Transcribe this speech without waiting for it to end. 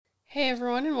Hey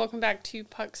everyone, and welcome back to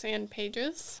Pucks and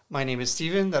Pages. My name is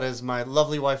Steven. That is my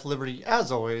lovely wife, Liberty,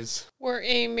 as always. We're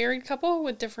a married couple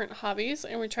with different hobbies,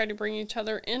 and we try to bring each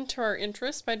other into our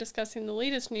interests by discussing the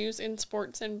latest news in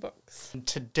sports and books.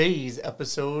 Today's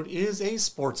episode is a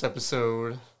sports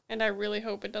episode. And I really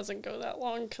hope it doesn't go that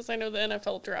long, because I know the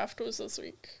NFL draft was this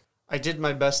week. I did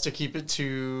my best to keep it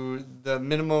to the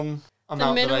minimum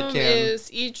amount that I can. The minimum is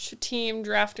each team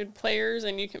drafted players,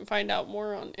 and you can find out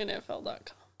more on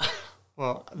NFL.com.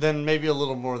 Well, then maybe a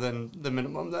little more than the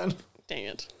minimum then. Dang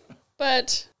it.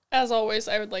 But, as always,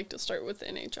 I would like to start with the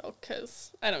NHL,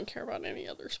 because I don't care about any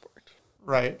other sport.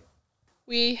 Right.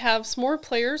 We have some more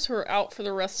players who are out for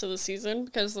the rest of the season,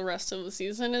 because the rest of the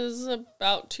season is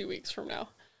about 2 weeks from now.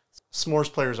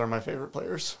 S'mores players are my favorite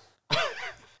players.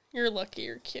 You're lucky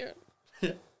you're cute.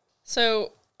 Yeah.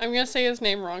 So, I'm going to say his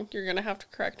name wrong. You're going to have to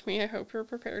correct me. I hope you're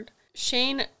prepared.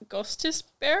 Shane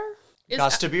Gostisbehere?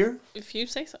 Gostisbehere? If you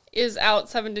say so. Is out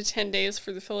 7 to 10 days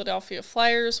for the Philadelphia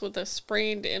Flyers with a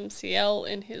sprained MCL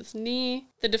in his knee.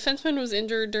 The defenseman was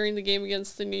injured during the game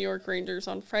against the New York Rangers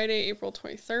on Friday, April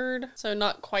 23rd. So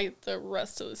not quite the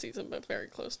rest of the season, but very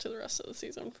close to the rest of the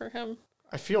season for him.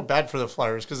 I feel bad for the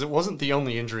Flyers because it wasn't the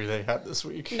only injury they had this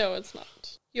week. No, it's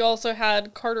not. You also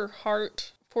had Carter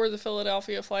Hart for the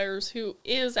Philadelphia Flyers, who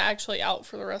is actually out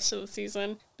for the rest of the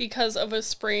season because of a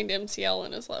sprained MCL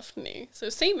in his left knee. So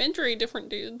same injury, different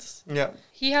dudes. Yeah.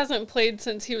 He hasn't played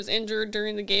since he was injured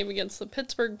during the game against the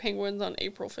Pittsburgh Penguins on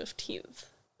April 15th.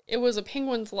 It was a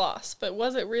Penguins loss, but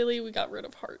was it really? We got rid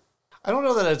of Hart. I don't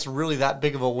know that it's really that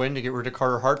big of a win to get rid of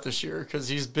Carter Hart this year because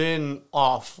he's been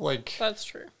off. That's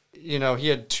true. You know, he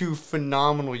had 2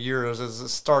 phenomenal years as a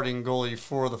starting goalie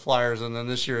for the Flyers, and then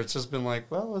this year it's just been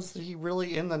like, well, is he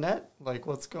really in the net? Like,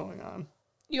 what's going on?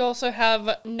 You also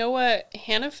have Noah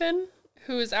Hanifin,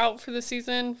 who is out for the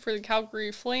season for the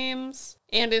Calgary Flames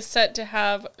and is set to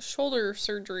have shoulder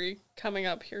surgery coming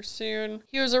up here soon.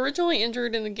 He was originally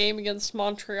injured in the game against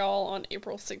Montreal on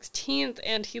April 16th,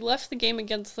 and he left the game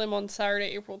against them on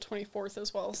Saturday, April 24th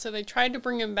as well. So they tried to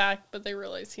bring him back, but they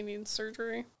realized he needs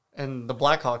surgery. And the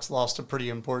Blackhawks lost a pretty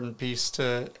important piece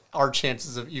to our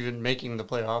chances of even making the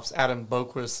playoffs. Adam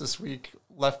Boqvist this week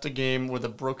left the game with a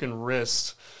broken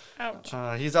wrist.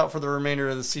 Ouch. He's out for the remainder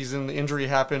of the season. The injury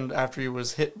happened after he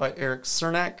was hit by Eric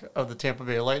Cernak of the Tampa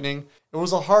Bay Lightning. It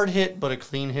was a hard hit, but a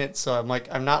clean hit. So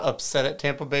I'm not upset at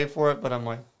Tampa Bay for it, but I'm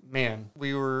like, man,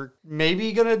 we were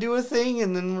maybe going to do a thing,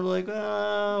 and then we're like,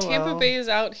 oh, Tampa Bay is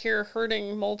out here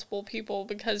hurting multiple people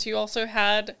because you also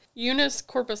had Eunice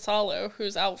Corpusalo,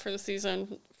 who's out for the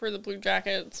season for the Blue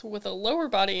Jackets with a lower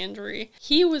body injury.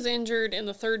 He was injured in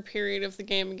the third period of the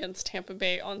game against Tampa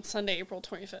Bay on Sunday, April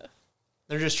 25th.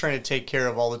 They're just trying to take care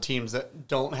of all the teams that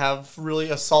don't have really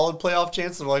a solid playoff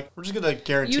chance. They're like, we're just going to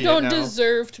guarantee it now. You don't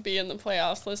deserve to be in the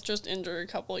playoffs. Let's just injure a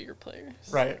couple of your players.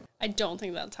 Right. I don't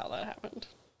think that's how that happened.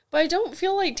 But I don't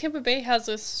feel like Tampa Bay has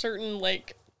a certain,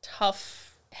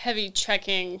 tough, heavy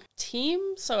checking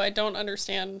team, so I don't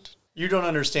understand. You don't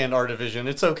understand our division.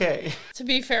 It's okay. To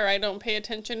be fair, I don't pay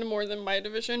attention to more than my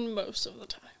division most of the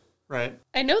time. Right.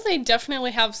 I know they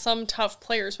definitely have some tough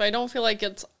players, but I don't feel like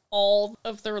it's all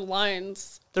of their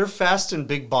lines. They're fast and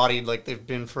big-bodied like they've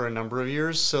been for a number of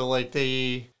years, so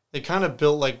they kind of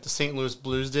built like the St. Louis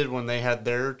Blues did when they had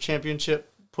their championship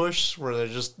push, where they're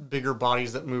just bigger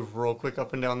bodies that move real quick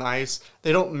up and down the ice.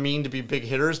 They don't mean to be big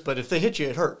hitters, but if they hit you,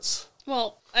 it hurts.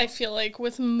 Well, I feel like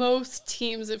with most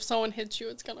teams, if someone hits you,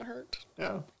 it's going to hurt.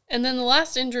 Yeah. And then the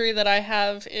last injury that I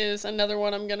have is another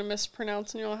one I'm going to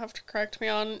mispronounce, and you'll have to correct me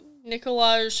on.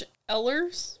 Nikolaj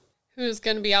Ehlers, who is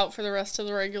going to be out for the rest of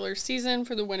the regular season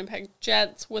for the Winnipeg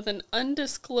Jets with an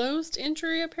undisclosed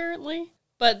injury, apparently.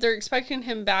 But they're expecting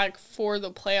him back for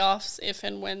the playoffs if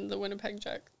and when the Winnipeg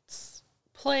Jets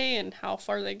play and how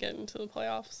far they get into the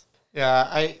playoffs. Yeah,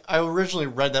 I originally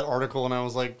read that article and I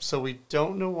was like, so we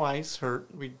don't know why he's hurt.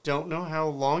 We don't know how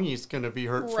long he's going to be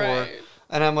hurt for.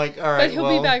 And I'm like, all right, but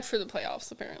he'll be back for the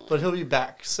playoffs, apparently. But he'll be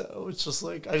back, so it's just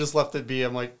like, I just left it be.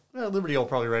 I'm like, Liberty will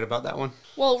probably write about that one.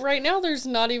 Well, right now there's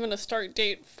not even a start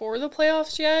date for the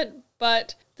playoffs yet,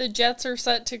 but the Jets are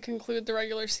set to conclude the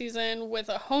regular season with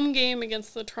a home game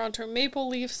against the Toronto Maple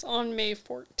Leafs on May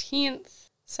 14th.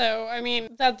 So, I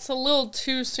mean, that's a little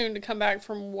too soon to come back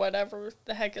from whatever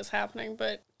the heck is happening,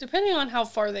 but depending on how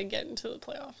far they get into the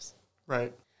playoffs.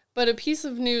 Right. But a piece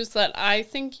of news that I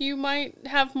think you might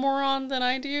have more on than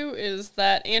I do is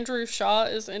that Andrew Shaw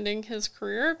is ending his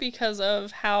career because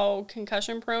of how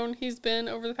concussion prone he's been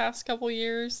over the past couple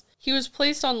years. He was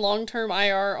placed on long-term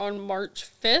IR on March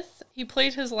 5th. He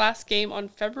played his last game on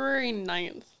February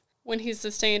 9th when he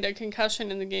sustained a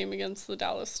concussion in the game against the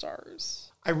Dallas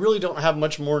Stars. I really don't have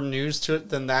much more news to it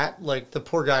than that. Like, the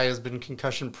poor guy has been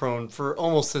concussion prone for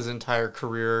almost his entire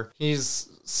career. He's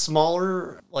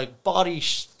smaller, like body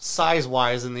size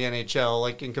wise in the NHL,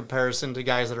 like in comparison to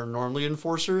guys that are normally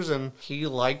enforcers, and he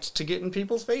liked to get in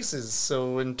people's faces.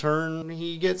 So in turn,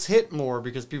 he gets hit more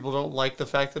because people don't like the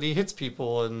fact that he hits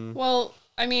people. And Well,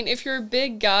 I mean, if you're a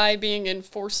big guy being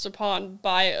enforced upon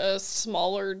by a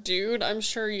smaller dude, I'm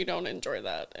sure you don't enjoy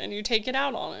that, and you take it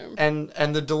out on him.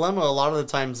 and the dilemma a lot of the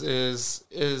times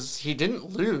is he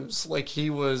didn't lose. Like, he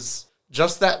was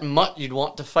just that mutt you'd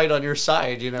want to fight on your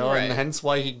side, you know, Right. and hence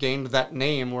why he gained that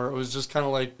name, where it was just kind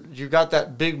of like you got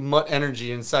that big mutt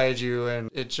energy inside you, and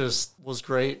it just was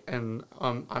great. And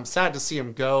I'm sad to see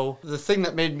him go. The thing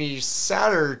that made me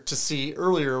sadder to see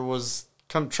earlier was,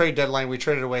 come trade deadline, we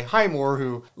traded away Highmore,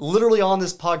 who literally on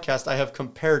this podcast I have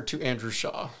compared to Andrew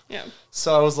Shaw. Yeah.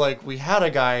 So I was like, we had a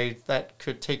guy that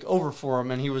could take over for him,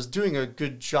 and he was doing a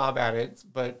good job at it,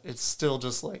 but it's still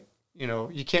just like, you know,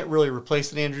 you can't really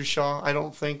replace an Andrew Shaw, I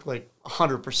don't think, like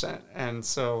 100%. And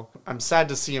so I'm sad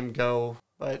to see him go,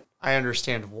 but I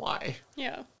understand why.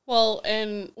 Yeah. Well,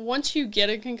 and once you get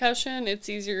a concussion, it's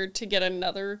easier to get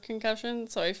another concussion.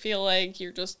 So I feel like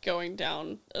you're just going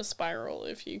down a spiral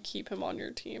if you keep him on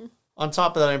your team. On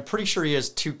top of that, I'm pretty sure he has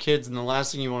 2 kids, and the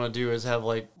last thing you want to do is have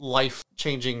like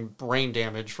life-changing brain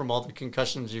damage from all the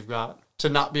concussions you've got, to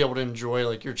not be able to enjoy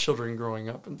like your children growing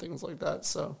up and things like that.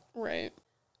 So Right.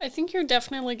 I think you're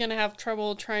definitely going to have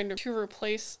trouble trying to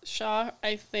replace Shaw.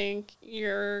 I think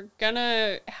you're going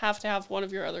to have one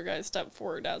of your other guys step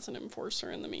forward as an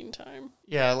enforcer in the meantime.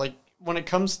 yeah, like when it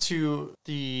comes to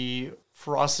the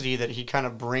ferocity that he kind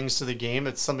of brings to the game,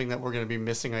 it's something that we're going to be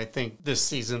missing, I think, this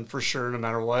season for sure, no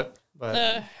matter what.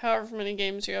 But However many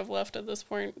games you have left at this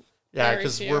point. yeah, very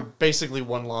because few. we're basically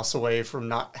 1 loss away from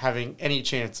not having any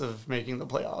chance of making the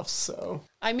playoffs. So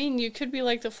I mean, you could be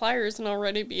like the Flyers and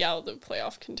already be out of the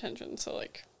playoff contention. So,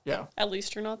 like, yeah, at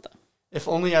least you're not them. if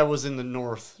only I was in the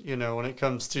North, you know, when it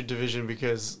comes to division,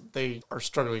 because they are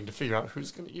struggling to figure out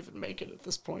who's going to even make it at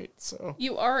this point. So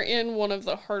You are in one of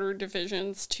the harder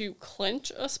divisions to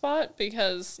clinch a spot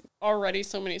because already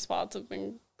so many spots have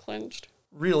been clinched.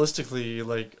 realistically,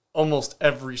 like almost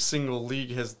every single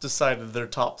league has decided their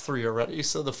top 3 already.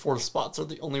 So the 4th spots are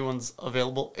the only ones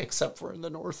available, except for in the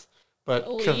North. But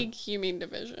League, you mean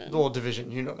division. well,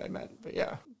 division, you know what I meant. But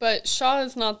yeah, But Shaw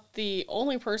is not the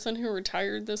only person who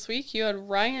retired this week. You had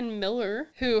Ryan Miller,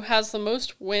 who has the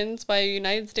most wins by a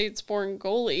United States-born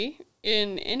goalie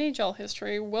in NHL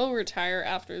history, will retire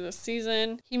after this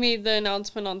season. He made the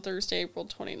announcement on Thursday, April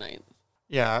 29th.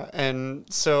 yeah.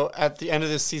 And so at the end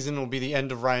of this season will be the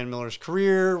end of Ryan Miller's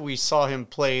career. We saw him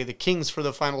play the Kings for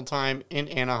the final time in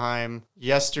Anaheim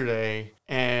yesterday.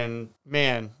 And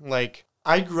man, like,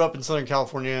 I grew up in Southern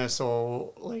California,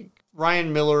 so like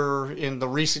Ryan Miller in the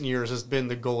recent years has been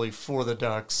the goalie for the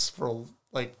Ducks for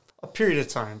like a period of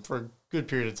time, for a good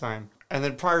period of time. And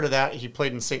then prior to that, he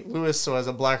played in St. Louis. So as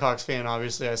a Blackhawks fan,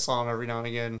 obviously I saw him every now and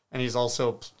again. And he's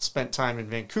also spent time in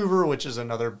Vancouver, which is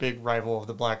another big rival of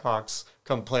the Blackhawks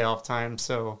come playoff time.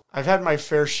 So I've had my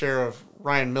fair share of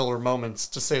Ryan Miller moments,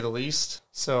 to say the least.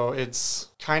 So it's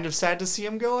kind of sad to see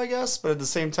him go, I guess. But at the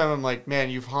same time, I'm like, man,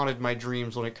 you've haunted my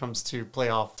dreams when it comes to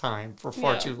playoff time for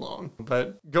far Yeah. too long.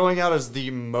 But going out as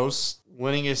the most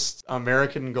winningest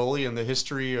American goalie in the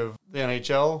history of the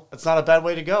NHL, that's not a bad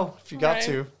way to go if you got Right.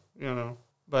 to, you know.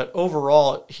 But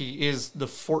overall, he is the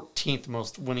 14th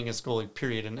most winningest goalie,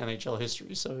 period, in NHL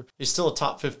history. So he's still a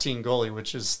top 15 goalie,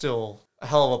 which is still a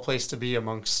hell of a place to be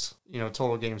amongst, you know,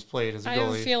 total games played as a I have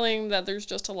a goalie. feeling that there's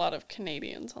just a lot of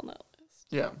Canadians on that list.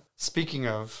 Yeah. Speaking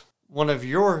of, one of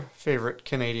your favorite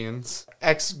Canadians,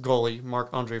 ex-goalie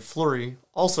Marc-Andre Fleury,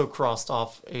 also crossed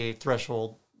off a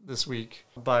threshold this week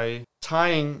by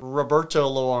tying Roberto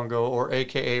Luongo, or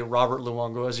AKA Robert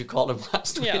Luongo, as you called him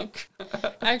last Yeah. week.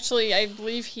 Actually, I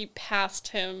believe he passed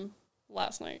him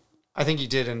last night I think he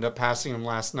did end up passing him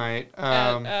last night.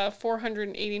 at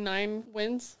 489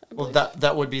 wins. I Well, believe.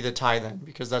 that would be the tie then,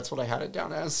 because that's what I had it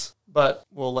down as. But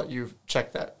we'll let you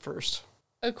check that first.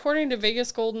 According to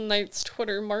Vegas Golden Knights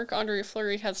Twitter, Marc-Andre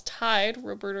Fleury has tied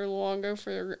Roberto Luongo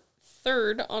for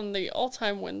third on the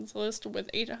all-time wins list with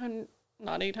 800,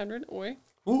 not 800, wait,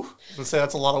 Ooh, let's say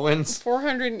that's a lot of wins.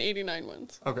 489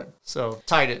 wins. Okay, so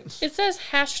tied it. It says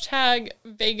hashtag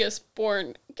Vegas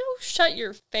born. Go shut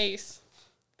your face,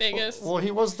 Vegas. Well,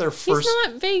 he was their He's first.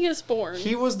 not Vegas born.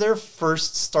 He was their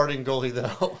first starting goalie,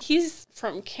 though. He's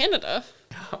from Canada.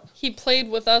 He played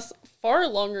with us far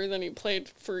longer than he played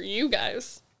for you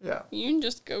guys. Yeah, You can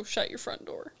just go shut your front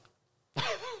door.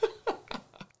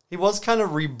 he was kind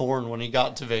of reborn when he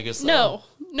got to Vegas. Though.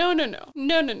 No. No.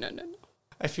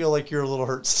 I feel like you're a little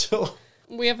hurt still.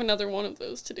 We have another one of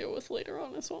those to deal with later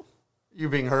on as well. You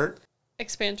being hurt?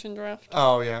 Expansion draft.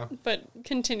 Oh, yeah. But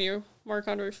continue,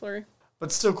 Marc-Andre Fleury.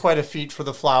 But still quite a feat for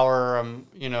the Flower.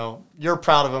 You're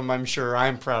proud of him, I'm sure.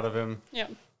 I'm proud of him. Yeah.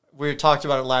 We talked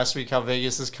about it last week, how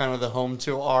Vegas is kind of the home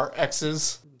to our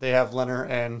exes. They have Leonard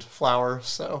and Flower,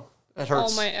 so it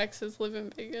hurts. All my exes live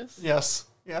in Vegas. Yes,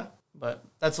 yeah. But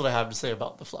that's what I have to say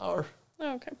about the Flower.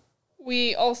 Oh, okay.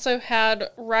 We also had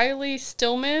Riley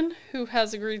Stillman, who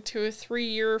has agreed to a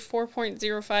 3-year,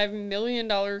 $4.05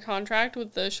 million contract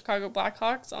with the Chicago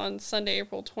Blackhawks on Sunday,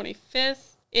 April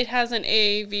 25th. It has an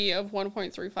AAV of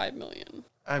 $1.35 million.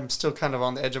 I'm still kind of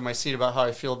on the edge of my seat about how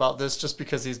I feel about this, just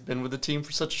because he's been with the team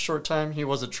for such a short time. He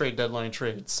was a trade deadline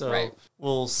trade, so right.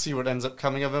 We'll see what ends up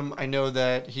coming of him. I know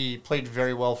that he played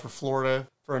very well for Florida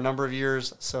for a number of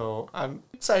years, so I'm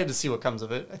excited to see what comes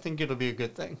of it. I think it'll be a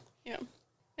good thing. Yeah.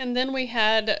 And then we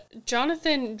had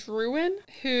Jonathan Drouin,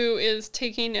 who is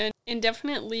taking an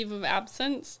indefinite leave of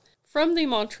absence from the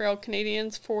Montreal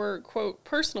Canadiens for, quote,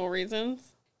 personal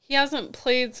reasons. He hasn't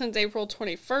played since April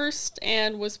 21st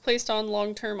and was placed on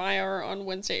long-term IR on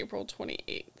Wednesday, April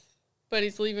 28th. But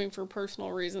he's leaving for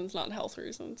personal reasons, not health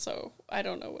reasons, so I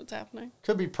don't know what's happening.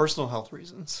 Could be personal health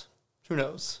reasons. Who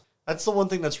knows? That's the one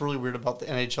thing that's really weird about the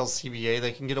NHL CBA.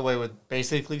 They can get away with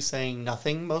basically saying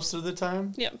nothing most of the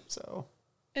time. Yeah. So.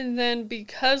 And then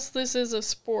because this is a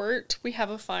sport, we have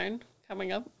a fine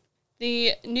coming up.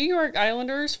 The New York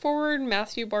Islanders forward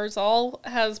Matthew Barzal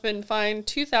has been fined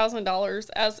 $2,000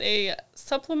 as a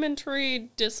supplementary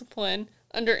discipline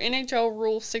under NHL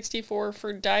Rule 64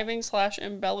 for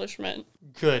diving/embellishment.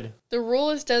 Good. The rule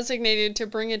is designated to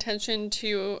bring attention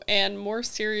to and more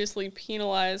seriously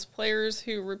penalize players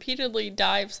who repeatedly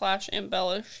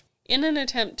dive/embellish in an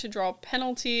attempt to draw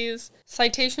penalties.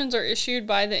 Citations are issued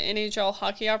by the NHL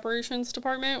Hockey Operations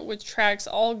Department, which tracks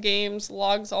all games,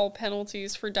 logs all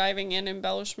penalties for diving and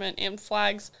embellishment, and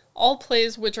flags all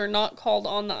plays which are not called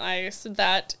on the ice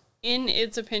that, in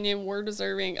its opinion, were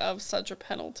deserving of such a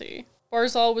penalty.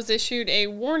 Barzal was issued a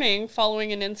warning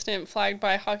following an incident flagged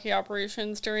by Hockey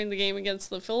Operations during the game against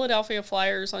the Philadelphia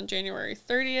Flyers on January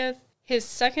 30th. His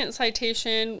second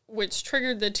citation, which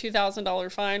triggered the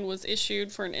 $2,000 fine, was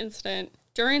issued for an incident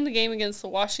during the game against the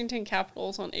Washington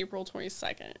Capitals on April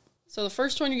 22nd. So the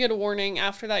first one you get a warning,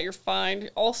 after that you're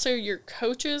fined. Also, your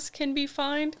coaches can be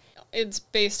fined. It's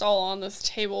based all on this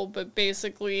table, but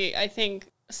basically I think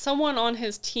someone on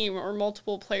his team or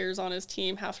multiple players on his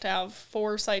team have to have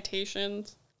 4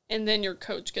 citations, and then your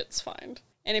coach gets fined.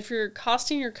 And if you're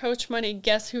costing your coach money,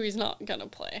 guess who he's not going to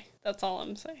play? That's all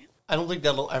I'm saying. I don't think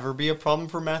that'll ever be a problem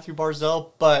for Matthew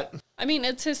Barzal, but... I mean,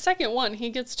 it's his second one. He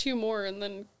gets 2 more, and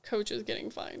then coach is getting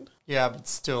fined. Yeah, but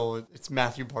still, it's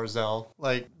Matthew Barzal.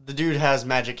 Like, the dude has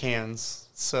magic hands,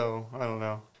 so I don't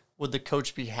know. Would the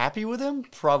coach be happy with him?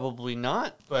 Probably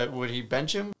not. But would he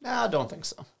bench him? Nah, I don't think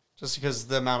so. Just because of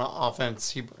the amount of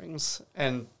offense he brings,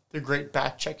 and the great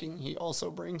back-checking he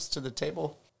also brings to the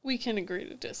table. We can agree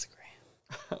to disagree.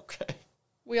 Okay.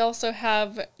 We also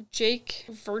have Jake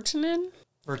Virtanen,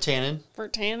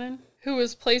 who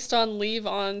was placed on leave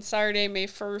on Saturday, May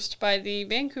 1st by the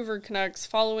Vancouver Canucks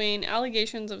following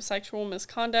allegations of sexual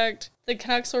misconduct. The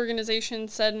Canucks organization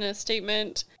said in a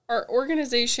statement, "Our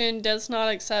organization does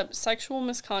not accept sexual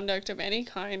misconduct of any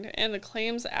kind, and the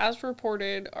claims as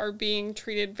reported are being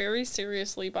treated very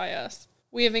seriously by us.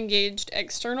 We have engaged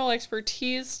external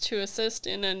expertise to assist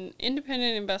in an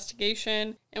independent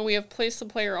investigation, and we have placed the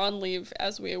player on leave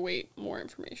as we await more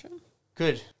information."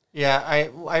 Good. Yeah,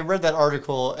 I read that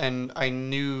article, and I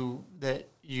knew that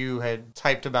you had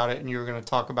typed about it and you were going to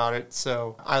talk about it,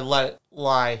 so I let it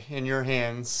lie in your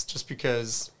hands just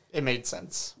because it made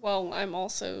sense. Well, I'm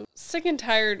also sick and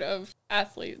tired of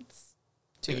athletes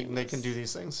doing They can do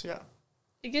these things, yeah.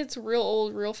 It gets real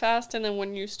old real fast, and then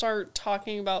when you start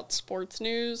talking about sports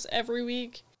news every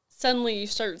week, suddenly you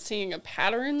start seeing a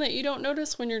pattern that you don't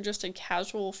notice when you're just a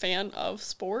casual fan of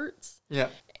sports. Yeah.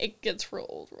 It gets real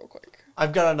old real quick.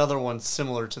 I've got another one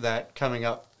similar to that coming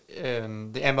up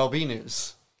in the MLB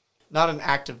news. Not an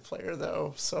active player,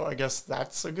 though, so I guess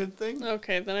that's a good thing.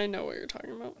 Okay, then I know what you're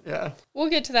talking about. Yeah. We'll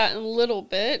get to that in a little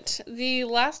bit. The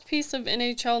last piece of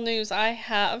NHL news I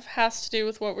have has to do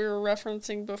with what we were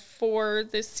referencing before.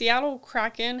 The Seattle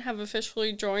Kraken have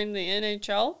officially joined the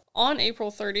NHL on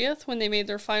April 30th when they made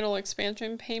their final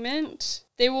expansion payment.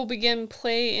 They will begin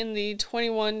play in the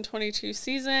 21-22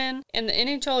 season, and the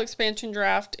NHL expansion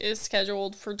draft is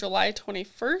scheduled for July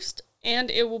 21st.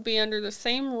 And it will be under the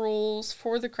same rules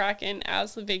for the Kraken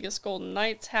as the Vegas Golden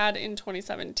Knights had in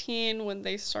 2017 when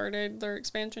they started their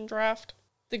expansion draft.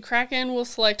 The Kraken will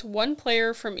select 1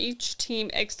 player from each team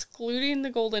excluding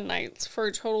the Golden Knights for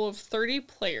a total of 30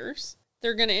 players.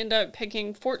 they're going to end up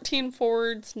picking 14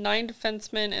 forwards, 9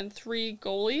 defensemen, and 3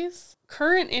 goalies.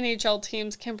 Current NHL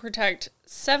teams can protect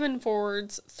 7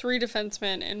 forwards, 3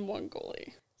 defensemen, and 1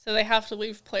 goalie. So they have to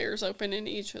leave players open in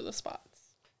each of the spots.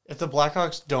 If the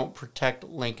Blackhawks don't protect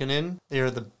Lankinen, they are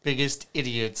the biggest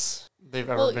idiots they've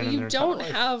ever been in their entire life.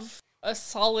 You don't have a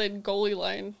solid goalie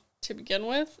line to begin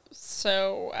with,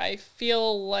 so I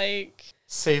feel like...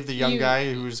 Save the young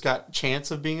guy who's got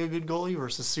chance of being a good goalie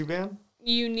versus Subban?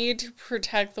 You need to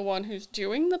protect the one who's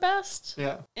doing the best.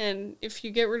 Yeah. And if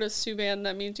you get rid of Subban,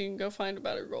 that means you can go find a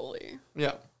better goalie.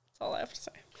 Yeah. That's all I have to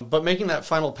say. But making that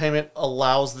final payment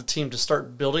allows the team to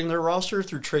start building their roster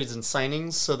through trades and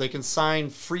signings, so they can sign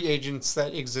free agents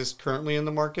that exist currently in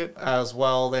the market. As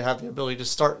well, they have the ability to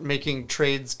start making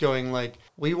trades going like,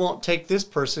 we won't take this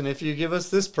person if you give us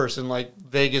this person, like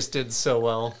Vegas did so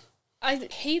well. I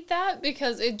hate that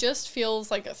because it just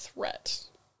feels like a threat.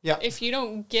 Yeah. If you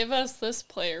don't give us this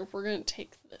player, we're going to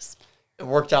take this. It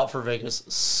worked out for Vegas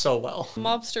so well.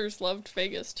 Mobsters loved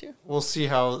Vegas too. We'll see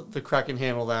how the Kraken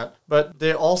handle that. But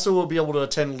they also will be able to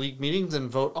attend league meetings and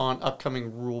vote on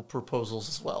upcoming rule proposals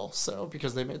as well. So,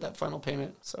 because they made that final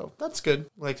payment. So, that's good.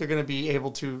 Like, they're going to be able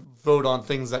to vote on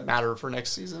things that matter for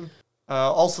next season.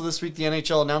 Also this week, the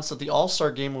NHL announced that the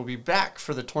All-Star Game will be back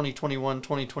for the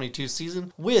 2021-2022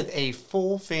 season with a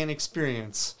full fan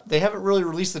experience. They haven't really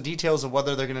released the details of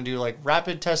whether they're going to do like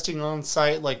rapid testing on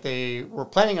site like they were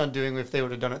planning on doing if they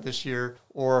would have done it this year,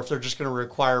 or if they're just going to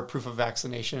require proof of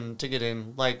vaccination to get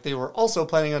in like they were also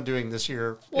planning on doing this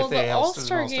year. Well, if they the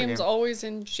All-Star Game's always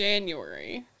in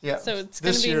January. Yeah. So it's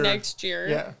going to be next year.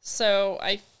 Yeah. So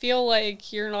I feel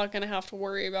like you're not going to have to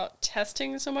worry about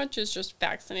testing so much as just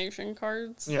vaccination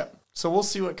cards. Yeah. So we'll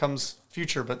see what comes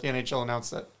future, but the NHL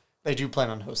announced that they do plan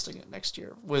on hosting it next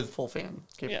year with full fan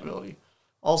capability. Yeah.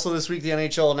 Also this week, the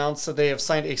NHL announced that they have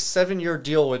signed a 7-year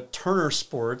deal with Turner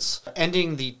Sports,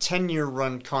 ending the 10-year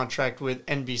run contract with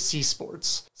NBC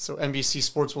Sports. So NBC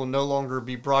Sports will no longer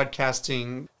be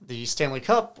broadcasting the Stanley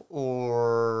Cup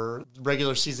or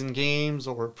regular season games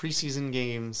or preseason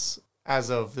games as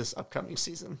of this upcoming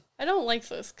season. I don't like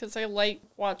this because I like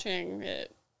watching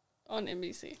it on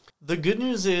NBC. The good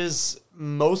news is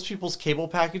most people's cable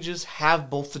packages have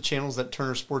both the channels that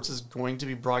Turner Sports is going to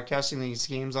be broadcasting these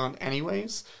games on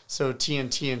anyways. So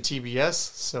TNT and TBS.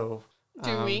 So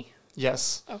do we?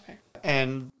 Yes. Okay.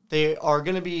 And they are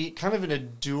going to be kind of in a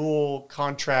dual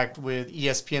contract with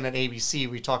ESPN and ABC.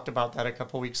 We talked about that a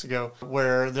couple weeks ago,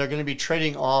 where they're going to be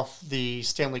trading off the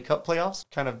Stanley Cup playoffs,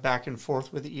 kind of back and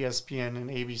forth with ESPN and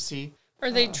ABC. Are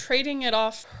they trading it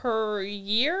off per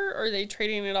year, or are they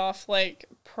trading it off, like,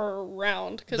 per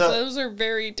round? Because those are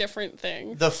very different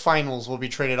things. The finals will be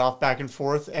traded off back and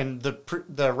forth, and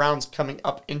the rounds coming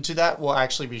up into that will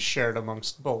actually be shared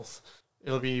amongst both.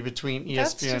 It'll be between ESPN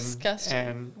That's disgusting.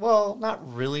 And, well,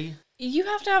 not really. You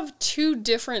have to have 2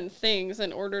 different things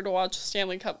in order to watch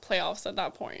Stanley Cup playoffs at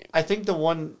that point. I think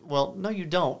no, you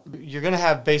don't. You're going to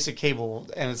have basic cable,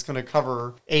 and it's going to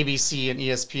cover ABC and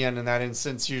ESPN in that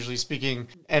instance, usually speaking.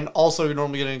 And also, you're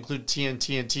normally going to include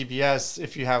TNT and TBS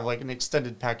if you have like an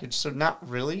extended package. So not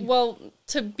really. Well,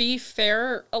 to be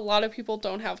fair, a lot of people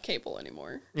don't have cable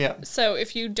anymore. Yeah. So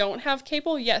if you don't have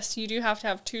cable, yes, you do have to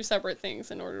have 2 separate things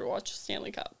in order to watch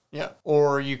Stanley Cup. Yeah.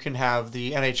 Or you can have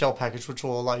the NHL package, which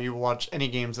will allow you to watch any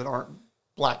games that aren't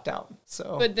blacked out.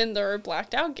 So. But then there are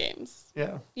blacked out games.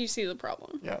 Yeah. You see the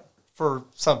problem. Yeah. For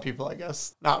some people, I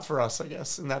guess. Not for us, I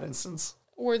guess, in that instance.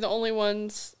 We're the only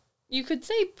ones, you could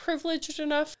say privileged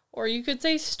enough, or you could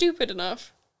say stupid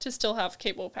enough to still have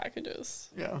cable packages.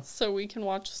 Yeah. So we can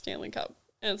watch Stanley Cup,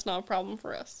 and it's not a problem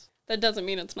for us. That doesn't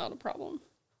mean it's not a problem.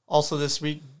 Also this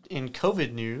week in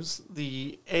COVID news,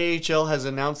 the AHL has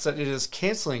announced that it is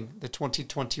canceling the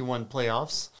 2021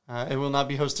 playoffs. It will not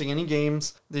be hosting any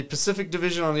games. The Pacific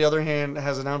Division, on the other hand,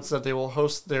 has announced that they will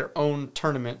host their own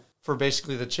tournament for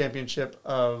basically the championship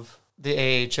of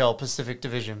the AHL Pacific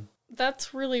Division.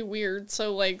 That's really weird.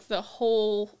 So, like, the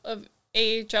whole of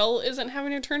AHL isn't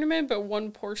having a tournament, but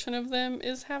one portion of them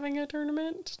is having a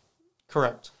tournament?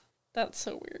 Correct. That's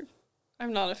so weird.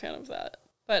 I'm not a fan of that.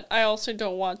 But I also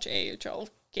don't watch AHL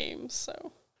games,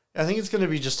 so. I think it's going to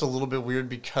be just a little bit weird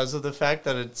because of the fact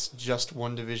that it's just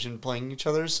one division playing each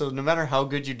other. So no matter how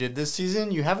good you did this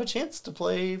season, you have a chance to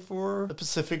play for the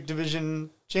Pacific Division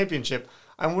Championship.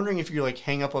 I'm wondering if you, like,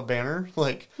 hang up a banner,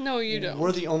 like... No, you don't.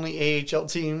 We're the only AHL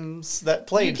teams that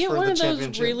played for the championship. You get one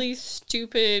of those really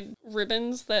stupid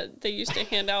ribbons that they used to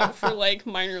hand out for, like,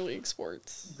 minor league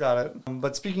sports. Got it.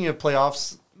 But speaking of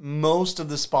playoffs, most of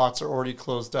the spots are already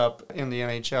closed up in the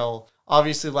NHL.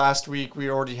 Obviously, last week we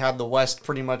already had the West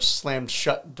pretty much slammed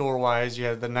shut door-wise. You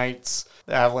had the Knights,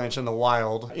 the Avalanche, and the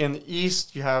Wild. In the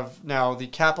East, you have now the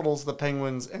Capitals, the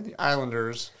Penguins, and the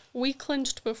Islanders. We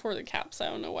clinched before the Caps. I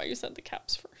don't know why you said the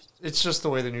Caps first. It's just the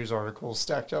way the news articles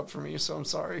stacked up for me, so I'm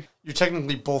sorry. You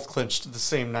technically both clinched the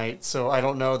same night, so I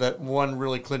don't know that one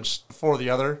really clinched before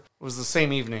the other. It was the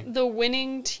same evening. The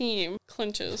winning team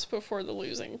clinches before the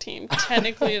losing team.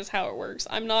 Technically is how it works.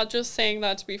 I'm not just saying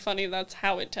that to be funny. That's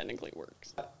how it technically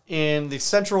works. In the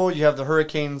Central, you have the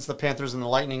Hurricanes, the Panthers, and the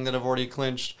Lightning that have already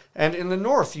clinched. And in the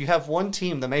North, you have one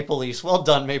team, the Maple Leafs. Well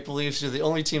done, Maple Leafs. You're the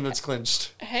only team that's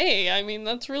clinched. Hey, I mean,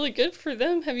 that's really good for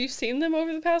them. Have you seen them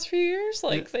over the past few years?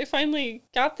 Like, they finally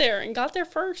got there and got there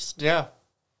first. Yeah,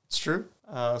 it's true.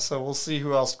 So we'll see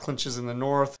who else clinches in the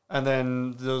North. And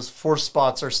then those 4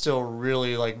 spots are still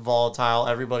really, volatile.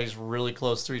 Everybody's really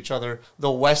close to each other.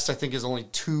 The West, I think, is only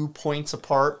 2 points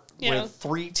apart. Yeah. With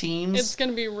 3 teams. It's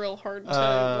going to be real hard to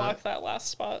block that last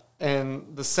spot.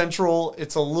 And the Central,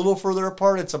 it's a little further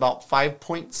apart. It's about 5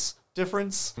 points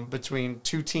difference between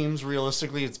 2 teams.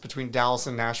 Realistically, it's between Dallas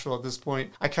and Nashville at this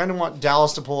point. I kind of want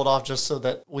Dallas to pull it off just so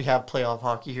that we have playoff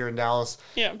hockey here in Dallas.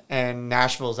 Yeah. And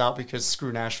Nashville's out because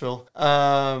screw Nashville.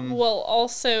 Well,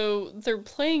 also, they're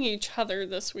playing each other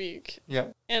this week. Yeah.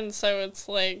 And so it's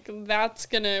that's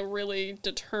going to really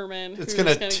determine It's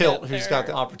going to tilt who's got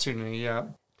the opportunity, yeah.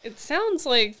 It sounds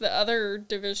like the other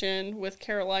division with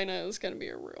Carolina is going to be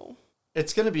a real...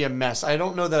 It's going to be a mess. I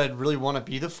don't know that I'd really want to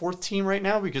be the 4th team right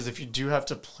now because if you do have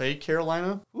to play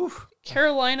Carolina... Oof.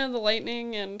 Carolina, the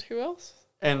Lightning, and who else?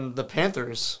 And the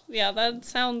Panthers. Yeah, that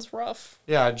sounds rough.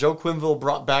 Yeah, Joe Quenneville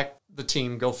brought back the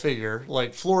team, go figure.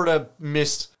 Florida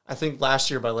missed, I think,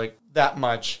 last year by, that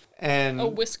much. And a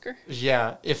whisker.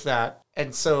 Yeah, if that.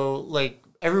 And so,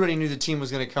 everybody knew the team was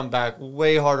going to come back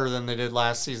way harder than they did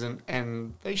last season,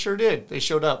 and they sure did. They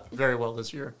showed up very well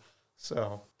this year.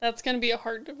 So that's going to be a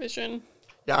hard division.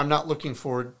 Yeah, I'm not looking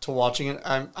forward to watching it.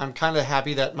 I'm kind of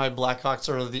happy that my Blackhawks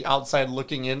are the outside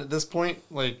looking in at this point,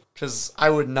 because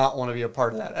I would not want to be a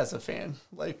part of that as a fan.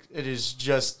 It is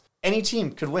just any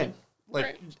team could win,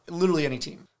 right. Literally any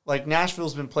team.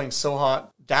 Nashville's been playing so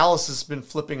hot. Dallas has been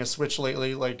flipping a switch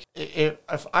lately.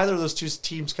 If either of those 2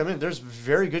 teams come in, there's a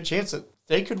very good chance that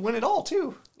they could win it all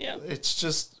too. Yeah,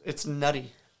 it's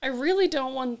nutty. I really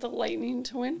don't want the Lightning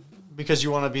to win. Because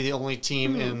you want to be the only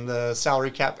team in the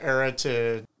salary cap era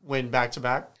to win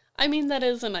back-to-back? I mean, that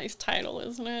is a nice title,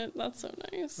 isn't it? That's so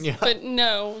nice. Yeah. But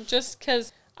no, just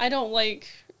because I don't like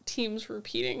teams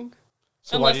repeating.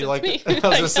 So why do you like it? I was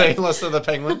going to say, unless they're the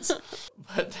Penguins.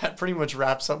 But that pretty much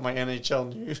wraps up my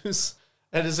NHL news.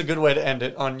 That is a good way to end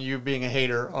it, on you being a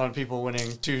hater on people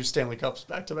winning 2 Stanley Cups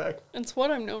back-to-back. It's what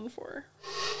I'm known for.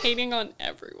 Hating on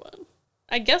everyone.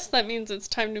 I guess that means it's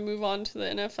time to move on to the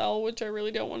NFL, which I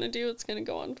really don't want to do. It's going to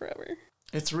go on forever.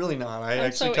 It's really not. I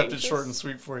actually kept it short and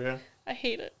sweet for you. I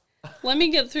hate it. Let me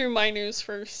get through my news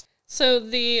first. So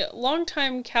the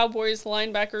longtime Cowboys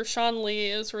linebacker Sean Lee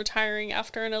is retiring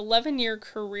after an 11-year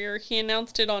career. He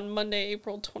announced it on Monday,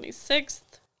 April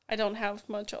 26th. I don't have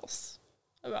much else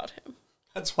about him.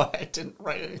 That's why I didn't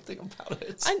write anything about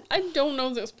it. I don't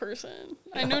know this person.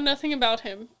 Yeah. I know nothing about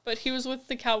him, but he was with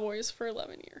the Cowboys for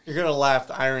 11 years. You're going to laugh.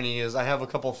 The irony is I have a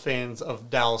couple fans of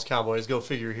Dallas Cowboys, go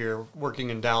figure here, working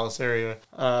in Dallas area,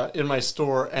 in my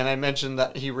store, and I mentioned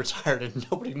that he retired and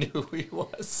nobody knew who he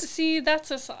was. See,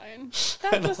 that's a sign.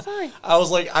 That's a sign. I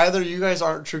was like, either you guys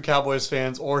aren't true Cowboys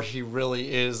fans or he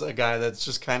really is a guy that's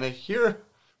just kind of here.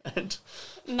 And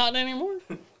not anymore.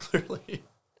 Clearly.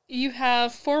 You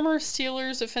have former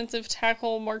Steelers offensive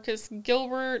tackle Marcus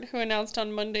Gilbert, who announced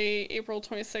on Monday, April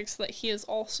 26th, that he is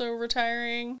also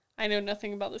retiring. I know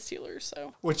nothing about the Steelers,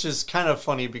 so. Which is kind of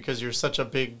funny because you're such a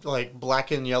big,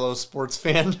 black and yellow sports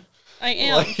fan. I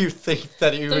am. You think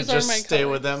that you would just stay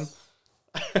with them.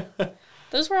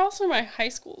 Those were also my high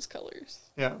school's colors.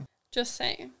 Yeah. Just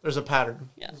saying. There's a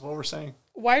pattern. Yeah. Is what we're saying.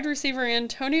 Wide receiver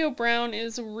Antonio Brown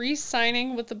is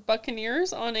re-signing with the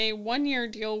Buccaneers on a 1-year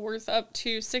deal worth up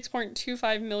to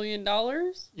 $6.25 million.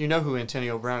 You know who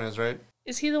Antonio Brown is, right?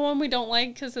 Is he the one we don't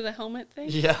like because of the helmet thing?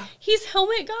 Yeah. He's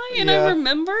helmet guy, and I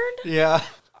remembered? Yeah.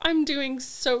 I'm doing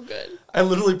so good. I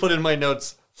literally put in my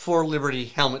notes, for Liberty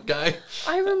helmet guy.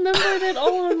 I remembered it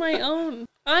all on my own.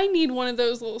 I need one of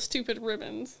those little stupid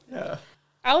ribbons. Yeah.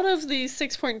 Out of the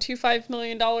 $6.25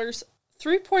 million,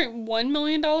 $3.1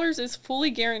 million is fully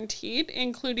guaranteed,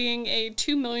 including a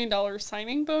 $2 million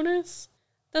signing bonus.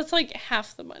 That's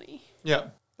half the money. Yeah.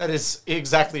 That is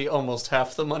exactly almost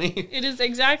half the money. It is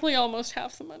exactly almost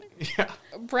half the money. Yeah.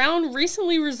 Brown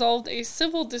recently resolved a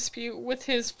civil dispute with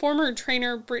his former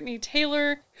trainer, Brittany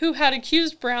Taylor, who had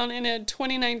accused Brown in a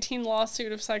 2019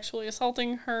 lawsuit of sexually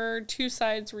assaulting her. Two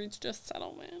sides reached a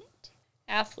settlement.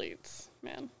 Athletes,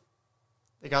 man.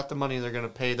 They got the money, they're going to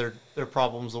pay their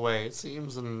problems away, it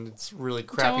seems, and it's really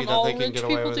crappy Don't that all they can rich get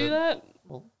away people with do it. that?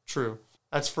 Well, true.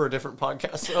 That's for a different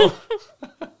podcast, though.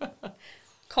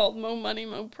 Called Mo Money,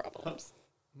 Mo Problems.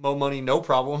 Mo money, no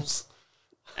problems.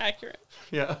 Accurate.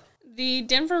 Yeah. The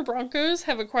Denver Broncos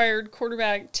have acquired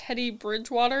quarterback Teddy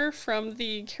Bridgewater from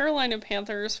the Carolina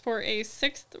Panthers for a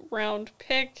 6th-round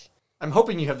pick. I'm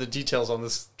hoping you have the details on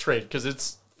this trade, because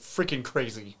it's freaking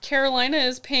crazy. Carolina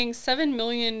is paying $7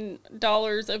 million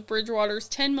of Bridgewater's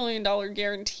 $10 million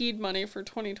guaranteed money for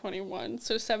 2021,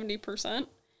 so 70%.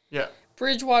 Yeah.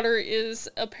 Bridgewater is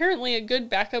apparently a good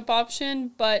backup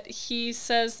option, but he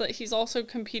says that he's also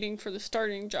competing for the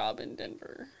starting job in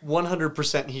Denver.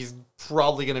 100% he's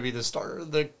probably going to be the starter.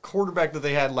 The quarterback that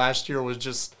they had last year was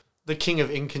just the king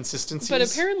of inconsistencies. But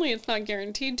apparently it's not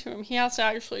guaranteed to him. He has to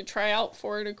actually try out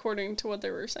for it, according to what they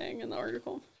were saying in the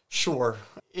article. Sure.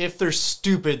 If they're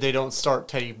stupid, they don't start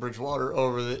Teddy Bridgewater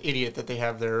over the idiot that they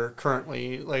have there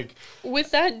currently. Like,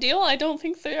 with that deal, I don't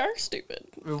think they are stupid.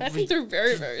 I think they're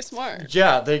very, very smart.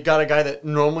 Yeah, they got a guy that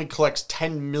normally collects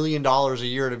 $10 million a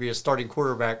year to be a starting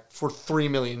quarterback for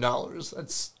 $3 million.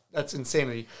 That's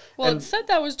insanity. Well, and it said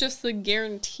that was just the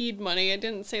guaranteed money. It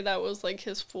didn't say that was like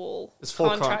his full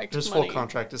contract his money. full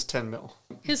contract is $10 million.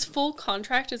 His full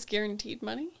contract is guaranteed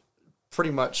money?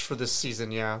 Pretty much for this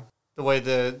season, yeah. The way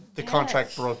the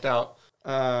contract broke out.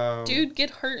 Dude, get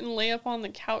hurt and lay up on the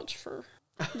couch for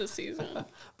the season.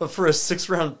 But for a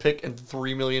 6th-round pick and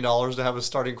 $3 million to have a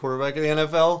starting quarterback in the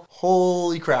NFL,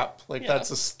 holy crap.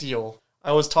 That's a steal.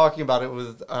 I was talking about it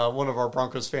with one of our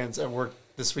Broncos fans at work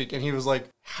this week, and he was like,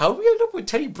 how did we end up with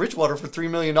Teddy Bridgewater for $3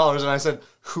 million? And I said,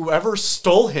 whoever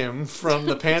stole him from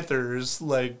the Panthers,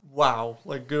 wow,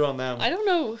 good on them. I don't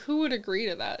know who would agree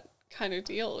to that kind of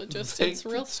deal. It's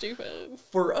real stupid.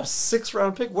 For a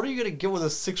 6th-round pick? What are you going to get with a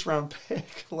 6th-round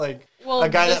pick? Well, a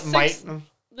guy that might...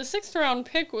 The 6th-round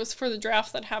pick was for the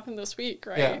draft that happened this week,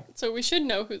 right? Yeah. So we should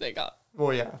know who they got.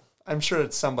 Well, yeah. I'm sure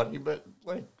it's somebody, but,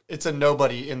 it's a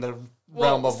nobody in the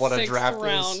realm of what a draft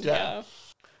is. Yeah.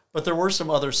 But there were some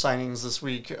other signings this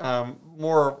week,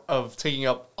 more of taking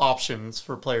up options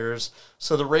for players.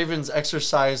 So the Ravens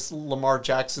exercised Lamar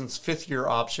Jackson's 5th-year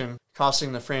option,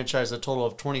 costing the franchise a total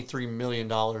of $23 million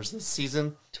this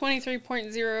season.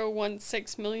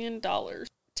 $23.016 million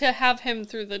to have him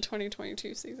through the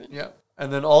 2022 season. Yeah.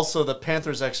 And then also the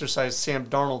Panthers exercised Sam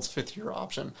Darnold's 5th-year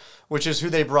option, which is who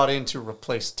they brought in to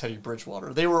replace Teddy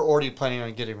Bridgewater. They were already planning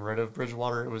on getting rid of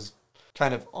Bridgewater. It was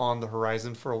kind of on the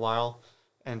horizon for a while.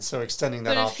 And so extending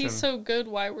that option. But if he's so good,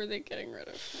 why were they getting rid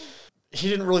of him? He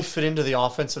didn't really fit into the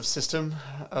offensive system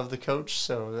of the coach,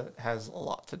 so that has a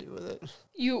lot to do with it.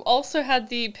 You also had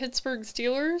the Pittsburgh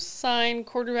Steelers sign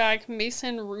quarterback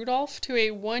Mason Rudolph to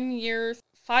a 1-year,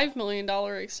 $5 million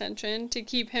extension to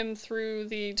keep him through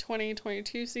the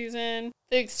 2022 season.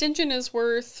 The extension is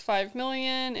worth $5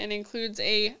 million and includes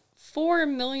a $4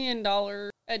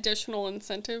 million additional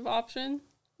incentive option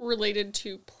related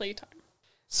to playtime.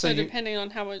 So depending on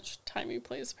how much time he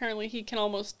plays, apparently he can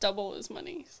almost double his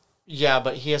money. Yeah,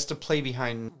 but he has to play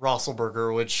behind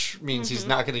Roethlisberger, which means he's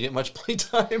not going to get much play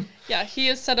time. Yeah, he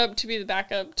is set up to be the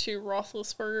backup to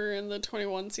Roethlisberger in the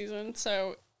 21 season.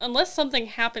 So unless something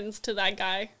happens to that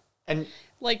guy, and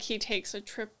he takes a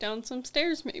trip down some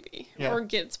stairs maybe, yeah. or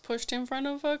gets pushed in front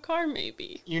of a car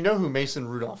maybe. You know who Mason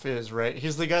Rudolph is, right?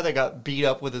 He's the guy that got beat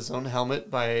up with his own helmet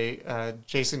by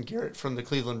Jason Garrett from the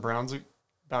Cleveland Browns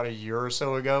about a year or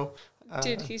so ago.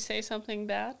 Did he say something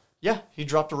bad? Yeah, he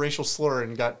dropped a racial slur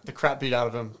and got the crap beat out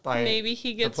of him by maybe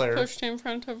he gets pushed in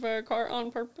front of a car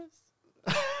on purpose.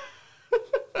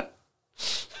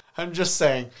 I'm just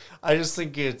saying. I just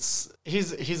think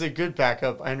he's a good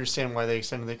backup. I understand why they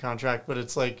extended the contract, but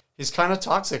it's he's kind of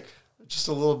toxic, just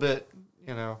a little bit,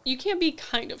 You can't be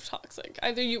kind of toxic.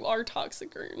 Either you are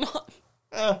toxic or you're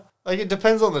not. It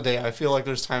depends on the day. I feel like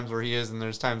there's times where he is and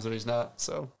there's times where he's not.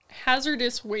 So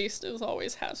hazardous waste is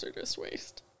always hazardous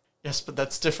waste. Yes, but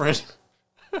that's different.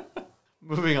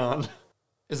 Moving on.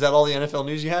 Is that all the NFL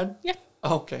news you had? Yeah.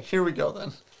 Okay, here we go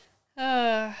then.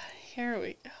 Here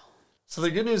we go. So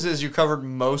the good news is you covered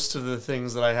most of the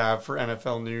things that I have for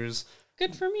NFL news.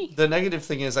 Good for me. The negative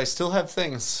thing is I still have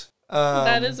things.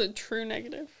 That is a true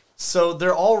negative. So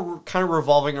they're all kind of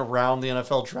revolving around the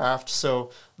NFL draft.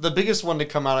 So the biggest one to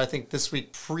come out, I think, this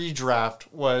week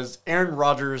pre-draft was Aaron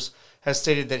Rodgers has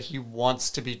stated that he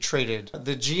wants to be traded.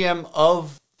 The GM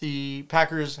of the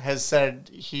Packers has said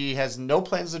he has no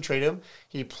plans to trade him.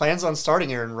 He plans on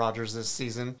starting Aaron Rodgers this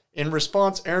season. In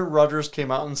response, Aaron Rodgers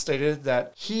came out and stated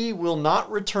that he will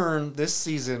not return this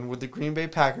season with the Green Bay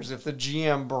Packers if the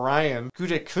GM Brian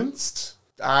Gutekunst,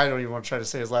 I don't even want to try to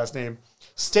say his last name,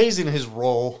 stays in his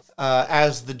role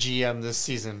as the GM this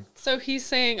season. So he's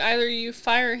saying either you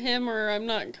fire him or I'm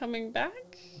not coming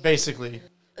back? Basically.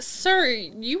 Sir,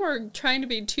 you are trying to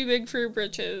be too big for your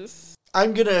britches.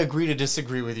 I'm going to agree to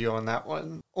disagree with you on that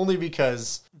one, only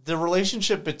because the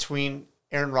relationship between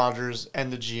Aaron Rodgers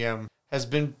and the GM has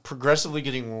been progressively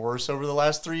getting worse over the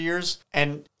last 3 years.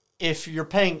 And if you're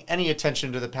paying any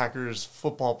attention to the Packers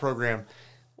football program,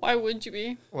 why would you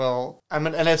be? Well, I'm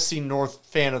an NFC North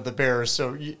fan of the Bears,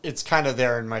 so it's kind of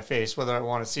there in my face, whether I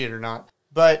want to see it or not.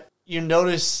 But you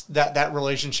notice that that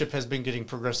relationship has been getting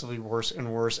progressively worse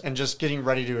and worse and just getting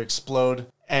ready to explode.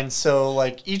 And so,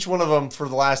 like, each one of them for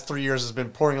the last 3 years has been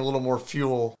pouring a little more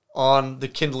fuel on the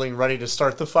kindling ready to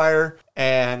start the fire.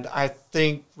 And I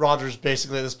think Rodgers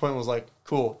basically at this point was like,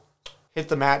 cool, hit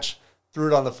the match, threw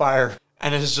it on the fire,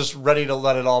 and is just ready to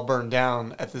let it all burn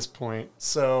down at this point.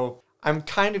 So I'm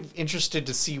kind of interested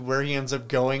to see where he ends up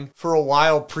going. For a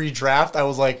while pre-draft, I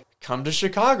was like, come to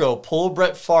Chicago, pull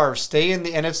Brett Favre, stay in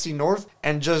the NFC North,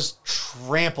 and just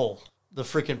trample the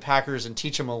freaking Packers and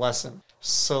teach them a lesson.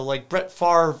 So, like, Brett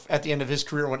Favre, at the end of his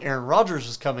career, when Aaron Rodgers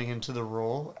was coming into the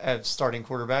role as starting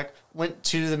quarterback, went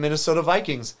to the Minnesota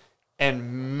Vikings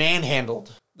and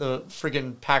manhandled the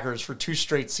freaking Packers for 2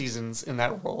 straight seasons in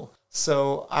that role.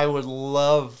 So I would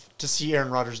love to see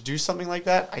Aaron Rodgers do something like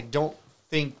that. I don't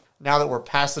think now that we're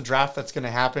past the draft that's going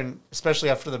to happen, especially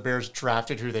after the Bears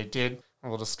drafted who they did. And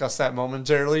we'll discuss that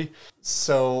momentarily.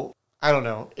 So I don't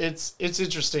know. It's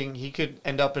interesting. He could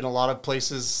end up in a lot of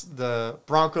places. The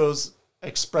Broncos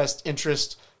expressed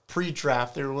interest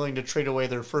pre-draft. They were willing to trade away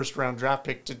their first-round draft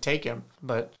pick to take him.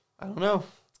 But I don't know.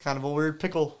 It's kind of a weird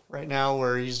pickle right now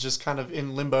where he's just kind of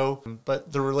in limbo.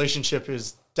 But the relationship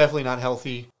is definitely not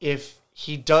healthy. If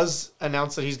he does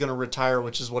announce that he's going to retire,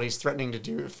 which is what he's threatening to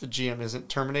do if the GM isn't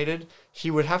terminated,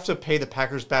 he would have to pay the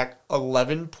Packers back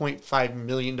 $11.5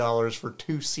 million for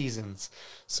 2 seasons.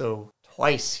 So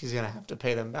twice he's going to have to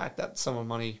pay them back that sum of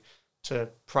money to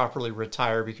properly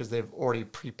retire because they've already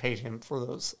prepaid him for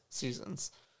those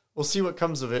seasons. We'll see what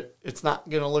comes of it. It's not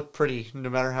going to look pretty no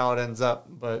matter how it ends up,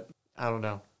 but I don't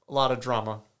know. A lot of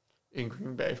drama in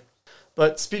Green Bay.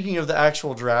 But speaking of the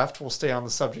actual draft, we'll stay on the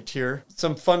subject here.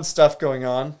 Some fun stuff going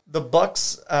on. The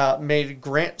Bucks made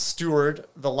Grant Stewart,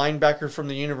 the linebacker from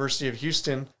the University of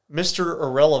Houston, Mr.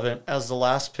 Irrelevant as the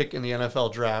last pick in the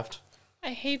NFL draft.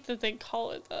 I hate that they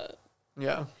call it that.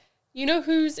 Yeah. You know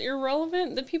who's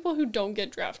irrelevant? The people who don't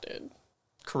get drafted.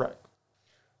 Correct.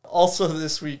 Also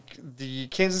this week, the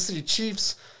Kansas City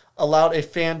Chiefs allowed a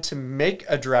fan to make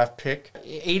a draft pick,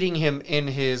 aiding him in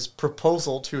his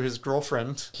proposal to his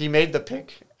girlfriend. He made the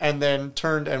pick and then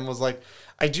turned and was like,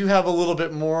 I do have a little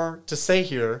bit more to say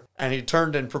here. And he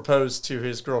turned and proposed to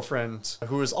his girlfriend,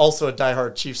 who is also a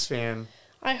diehard Chiefs fan.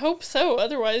 I hope so.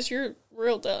 Otherwise, you're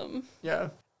real dumb. Yeah.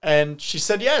 And she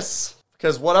said yes.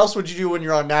 Because what else would you do when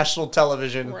you're on national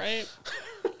television? Right.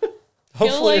 I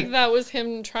feel like that was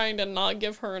him trying to not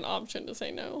give her an option to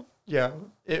say no. Yeah.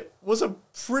 It was a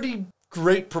pretty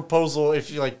great proposal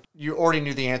if you already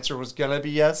knew the answer was going to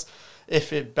be yes.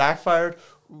 If it backfired,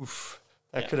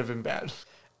 that could have been bad.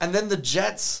 And then the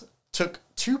Jets took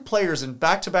 2 players in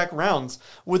back-to-back rounds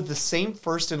with the same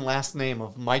first and last name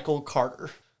of Michael Carter.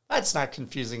 That's not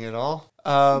confusing at all.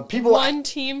 One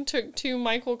team took 2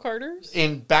 Michael Carters?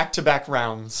 In back-to-back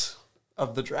rounds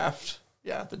of the draft.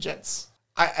 Yeah, the Jets.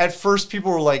 At first,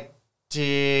 people were like,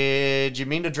 did you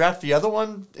mean to draft the other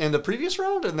one in the previous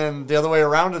round and then the other way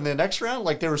around in the next round?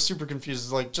 Like, they were super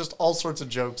confused. Like, just all sorts of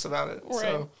jokes about it. Right.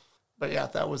 So, but yeah,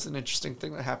 that was an interesting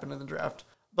thing that happened in the draft.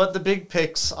 But the big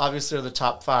picks, obviously, are the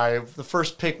top 5. The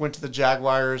first pick went to the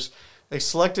Jaguars. They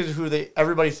selected who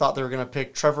everybody thought they were going to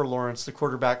pick, Trevor Lawrence, the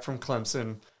quarterback from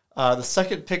Clemson. The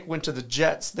second pick went to the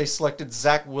Jets. They selected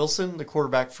Zach Wilson, the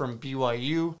quarterback from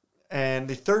BYU. And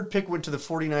the third pick went to the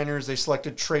 49ers. They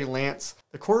selected Trey Lance,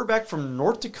 the quarterback from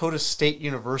North Dakota State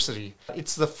University.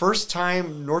 It's the first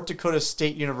time North Dakota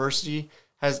State University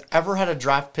has ever had a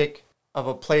draft pick of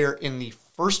a player in the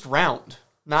first round.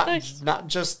 Not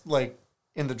just like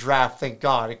in the draft, thank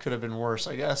God. It could have been worse,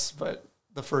 I guess, but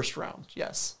the first round,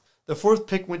 yes. The fourth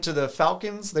pick went to the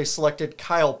Falcons. They selected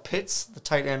Kyle Pitts, the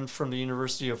tight end from the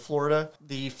University of Florida.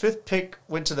 The fifth pick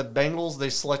went to the Bengals.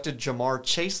 They selected Jamar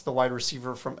Chase, the wide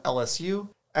receiver from LSU.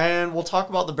 And we'll talk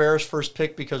about the Bears' first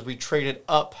pick because we traded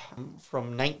up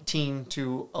from 19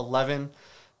 to 11.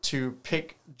 to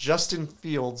pick Justin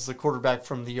Fields, the quarterback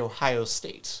from the Ohio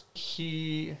State.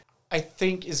 He, I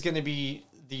think, is going to be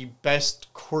the best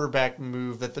quarterback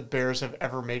move that the Bears have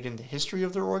ever made in the history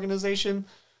of their organization.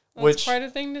 That's quite a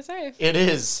thing to say. It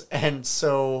is. And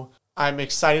so I'm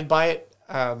excited by it.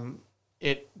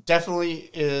 It definitely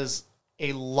is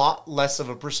a lot less of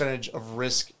a percentage of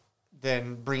risk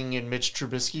than bringing in Mitch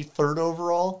Trubisky third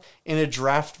overall in a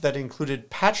draft that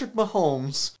included Patrick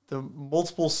Mahomes, the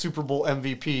multiple Super Bowl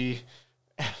MVP,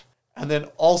 and then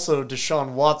also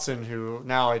Deshaun Watson, who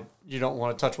now you don't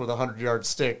want to touch with a 100-yard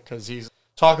stick because he's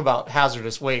talk about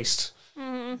hazardous waste.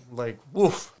 Mm-hmm. Like,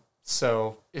 woof.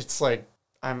 So it's like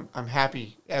I'm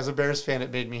happy. As a Bears fan,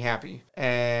 it made me happy.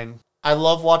 And I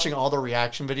love watching all the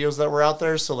reaction videos that were out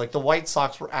there. So, like, the White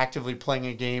Sox were actively playing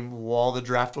a game while the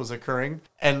draft was occurring.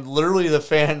 And literally the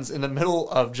fans in the middle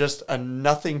of just a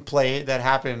nothing play that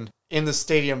happened in the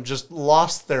stadium just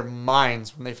lost their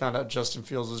minds when they found out Justin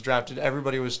Fields was drafted.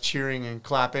 Everybody was cheering and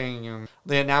clapping, and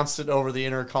they announced it over the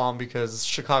intercom because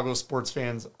Chicago sports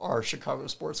fans are Chicago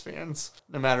sports fans,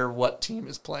 no matter what team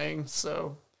is playing.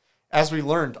 So, as we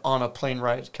learned on a plane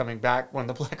ride coming back when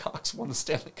the Blackhawks won the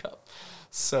Stanley Cup.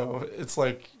 So it's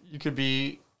like you could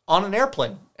be on an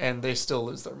airplane and they still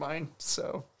lose their mind.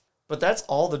 So, but that's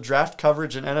all the draft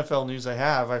coverage and NFL news I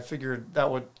have. I figured that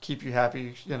would keep you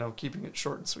happy, keeping it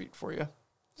short and sweet for you. So.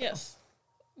 Yes.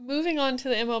 Moving on to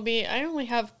the MLB, I only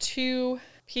have 2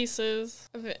 pieces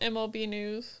of MLB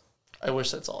news. I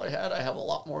wish that's all I had. I have a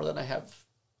lot more than I have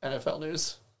NFL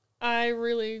news. I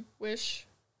really wish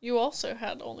you also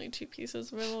had only 2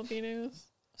 pieces of MLB news.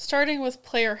 Starting with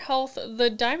player health, the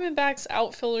Diamondbacks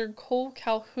outfielder Cole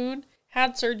Calhoun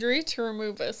had surgery to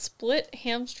remove a split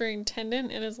hamstring tendon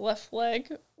in his left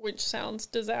leg, which sounds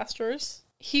disastrous.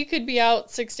 He could be out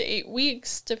 6 to 8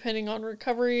 weeks, depending on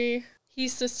recovery. He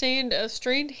sustained a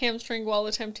strained hamstring while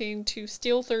attempting to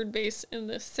steal third base in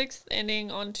the 6th inning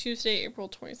on Tuesday, April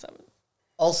 27th.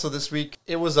 Also this week,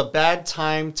 it was a bad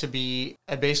time to be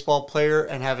a baseball player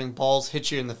and having balls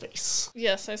hit you in the face.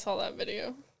 Yes, I saw that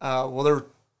video. Well, there were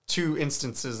 2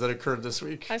 instances that occurred this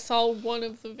week. I saw one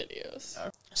of the videos.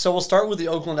 So we'll start with the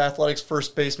Oakland Athletics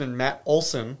first baseman Matt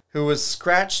Olson, who was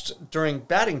scratched during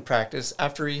batting practice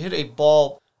after he hit a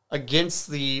ball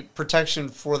against the protection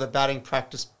for the batting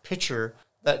practice pitcher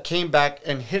that came back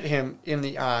and hit him in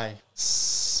the eye.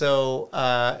 So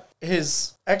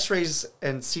his x-rays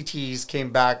and CTs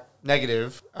came back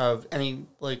negative of any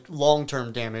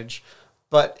long-term damage,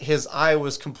 but his eye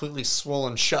was completely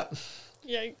swollen shut.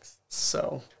 Yikes.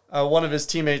 So one of his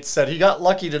teammates said he got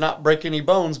lucky to not break any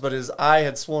bones, but his eye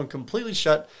had swollen completely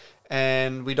shut,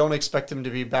 and we don't expect him to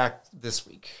be back this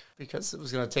week because it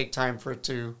was going to take time for it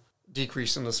to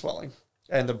decrease in the swelling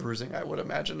and the bruising, I would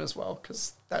imagine, as well,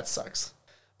 because that sucks.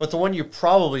 But the one you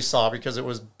probably saw, because it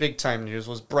was big-time news,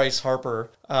 was Bryce Harper.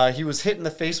 He was hit in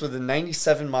the face with a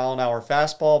 97-mile-an-hour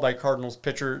fastball by Cardinals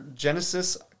pitcher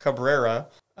Genesis Cabrera.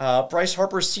 Bryce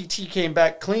Harper's CT came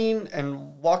back clean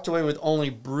and walked away with only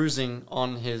bruising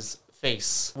on his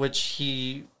face, which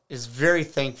he is very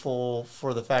thankful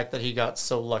for the fact that he got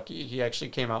so lucky. He actually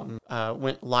came out and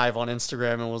went live on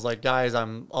Instagram and was like, guys,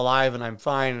 I'm alive and I'm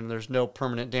fine and there's no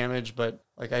permanent damage, but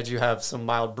I do have some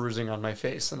mild bruising on my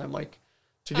face. And I'm like,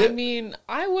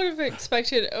 I would have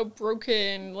expected a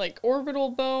broken,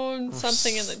 orbital bone,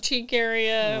 something in the cheek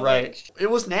area. Right.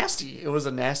 It was nasty. It was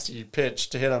a nasty pitch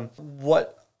to hit him.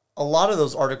 What a lot of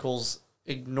those articles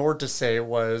ignored to say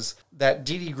was that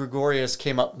Didi Gregorius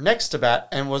came up next to bat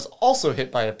and was also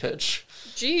hit by a pitch.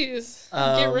 Jeez.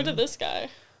 Get rid of this guy.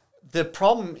 The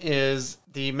problem is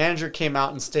the manager came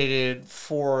out and stated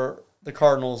for the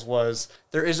Cardinals was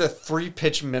there is a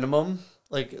 3-pitch minimum.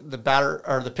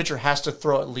 The pitcher has to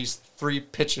throw at least 3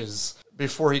 pitches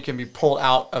before he can be pulled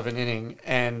out of an inning.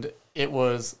 And it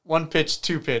was 1 pitch,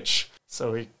 2 pitch.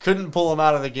 So he couldn't pull him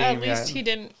out of the game yet. At least he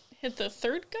didn't hit the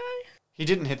third guy? He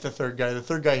didn't hit the third guy. The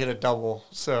third guy hit a double.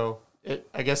 So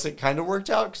I guess it kind of worked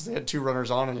out because they had 2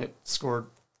 runners on and it scored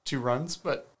 2 runs.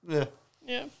 But yeah.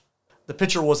 The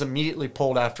pitcher was immediately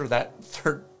pulled after that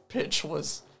third pitch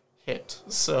was hit.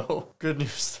 So good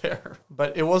news there.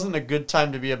 But it wasn't a good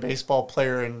time to be a baseball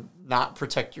player and not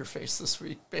protect your face this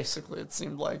week, basically, it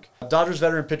seemed like. Dodgers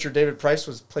veteran pitcher David Price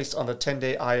was placed on the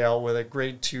 10-day IL with a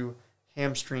grade 2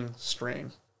 hamstring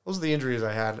strain. Those are the injuries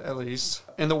I had, at least.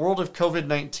 In the world of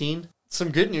COVID-19,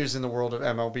 some good news in the world of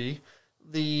MLB.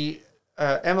 The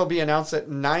MLB announced that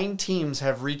 9 teams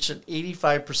have reached an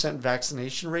 85%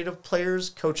 vaccination rate of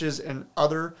players, coaches, and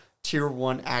other Tier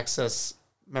 1 access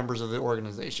members of the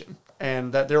organization,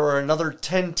 and that there were another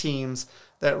 10 teams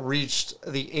that reached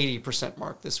the 80%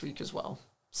 mark this week as well.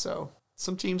 So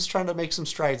some teams trying to make some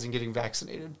strides in getting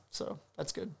vaccinated. So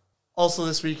that's good. Also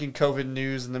this week in COVID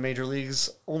news in the major leagues,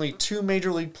 only 2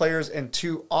 major league players and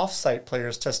 2 off-site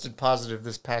players tested positive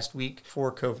this past week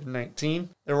for COVID-19.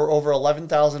 There were over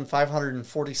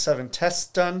 11,547 tests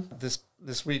done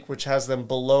this week, which has them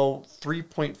below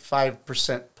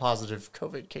 3.5% positive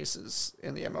COVID cases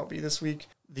in the MLB this week.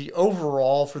 The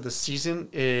overall for the season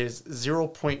is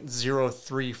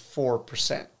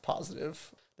 0.034%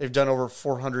 positive. They've done over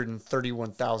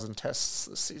 431,000 tests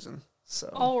this season. So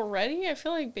already? I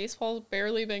feel like baseball's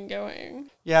barely been going.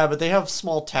 Yeah, but they have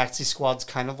small taxi squads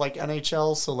kind of like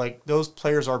NHL, so like those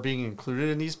players are being included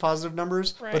in these positive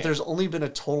numbers, right. But there's only been a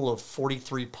total of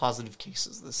 43 positive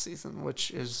cases this season,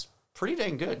 which is pretty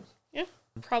dang good. Yeah,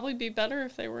 probably be better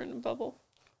if they were in a bubble.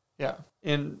 Yeah.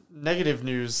 In negative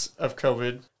news of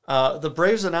COVID, the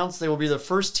Braves announced they will be the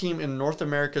first team in North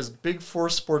America's Big Four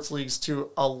sports leagues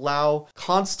to allow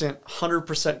constant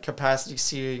 100% capacity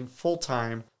seating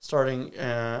full-time starting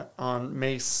on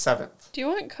May 7th. Do you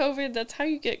want COVID? That's how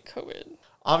you get COVID.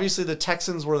 Obviously, the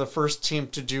Texans were the first team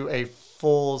to do a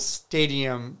full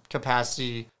stadium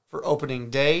capacity for opening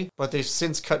day, but they've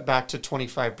since cut back to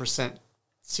 25%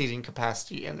 seating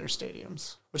capacity in their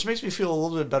stadiums, which makes me feel a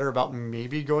little bit better about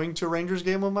maybe going to a Rangers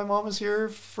game when my mom is here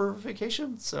for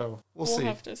vacation. So we'll see. We'll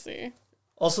have to see.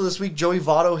 Also this week, Joey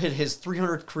Votto hit his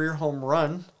 300th career home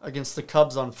run against the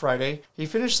Cubs on Friday. He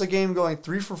finished the game going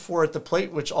 3 for 4 at the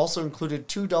plate, which also included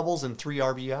 2 doubles and 3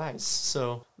 RBIs.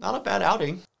 So not a bad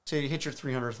outing to hit your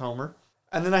 300th homer.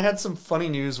 And then I had some funny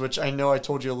news, which I know I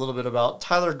told you a little bit about.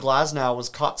 Tyler Glasnow was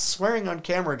caught swearing on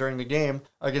camera during the game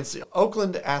against the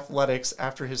Oakland Athletics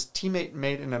after his teammate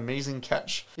made an amazing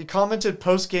catch. He commented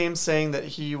post-game saying that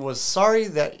he was sorry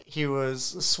that he was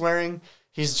swearing.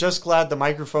 He's just glad the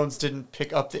microphones didn't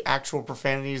pick up the actual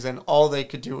profanities and all they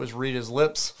could do was read his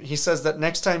lips. He says that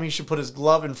next time he should put his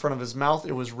glove in front of his mouth.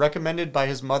 It was recommended by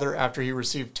his mother after he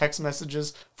received text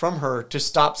messages from her to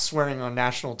stop swearing on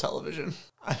national television.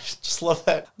 I just love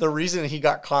that. The reason he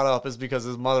got caught up is because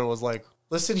his mother was like,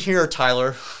 listen here,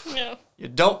 Tyler. Yeah. You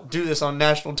don't do this on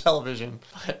national television.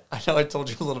 But I know I told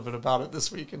you a little bit about it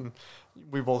this week, and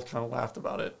we both kind of laughed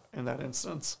about it in that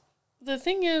instance. The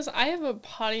thing is, I have a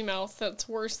potty mouth that's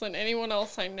worse than anyone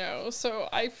else I know, so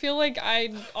I feel like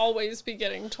I'd always be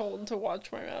getting told to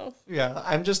watch my mouth. Yeah,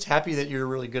 I'm just happy that you're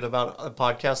really good about a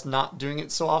podcast not doing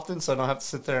it so often, so I don't have to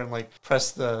sit there and like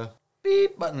press the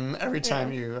beep button every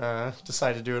time you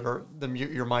decide to do it, or the mute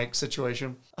your mic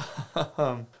situation.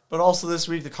 But also this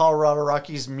week, the Colorado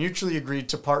Rockies mutually agreed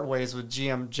to part ways with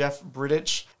GM Jeff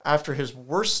Bridich after his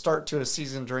worst start to a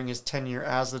season during his tenure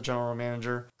as the general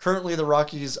manager. Currently, the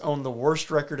Rockies own the worst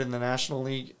record in the National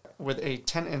League with a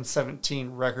 10-17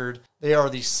 record. They are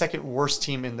the second worst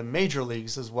team in the major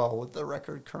leagues as well with the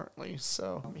record currently.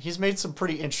 So he's made some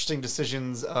pretty interesting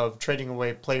decisions of trading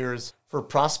away players for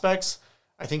prospects.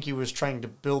 I think he was trying to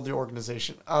build the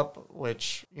organization up,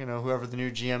 which, you know, whoever the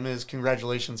new GM is,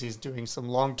 congratulations, he's doing some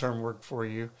long-term work for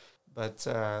you. But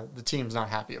the team's not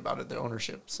happy about it, the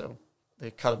ownership, so they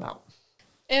cut him out.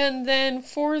 And then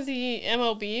for the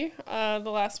MLB, the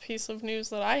last piece of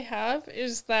news that I have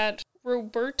is that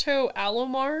Roberto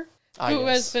Alomar, who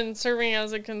has been serving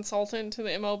as a consultant to the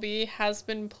MLB, has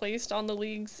been placed on the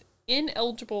league's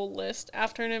ineligible list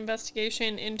after an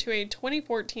investigation into a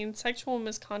 2014 sexual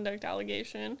misconduct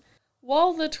allegation,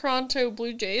 while the Toronto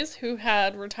Blue Jays, who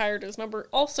had retired his number,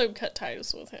 also cut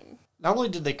ties with him. Not only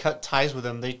did they cut ties with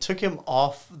him, they took him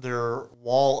off their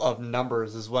wall of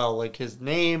numbers as well. Like his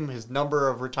name, his number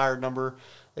of retired number,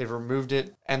 they've removed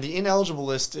it. And the ineligible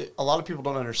list, a lot of people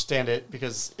don't understand it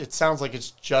because it sounds like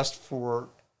it's just for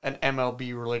an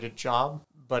MLB-related job,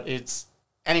 but it's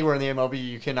anywhere in the MLB,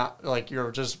 you cannot, like,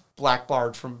 you're just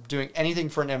blackbarred from doing anything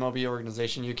for an MLB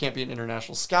organization. You can't be an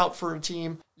international scout for a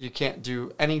team. You can't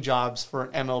do any jobs for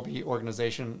an MLB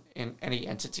organization in any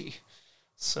entity.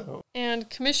 So. And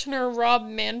Commissioner Rob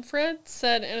Manfred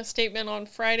said in a statement on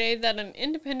Friday that an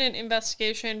independent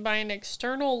investigation by an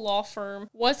external law firm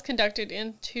was conducted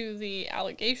into the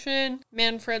allegation.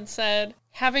 Manfred said,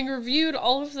 having reviewed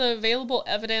all of the available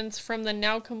evidence from the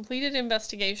now completed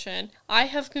investigation, I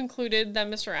have concluded that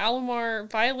Mr. Alomar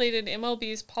violated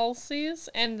MLB's policies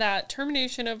and that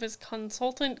termination of his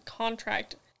consultant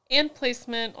contract and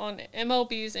placement on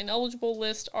MLB's ineligible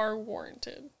list are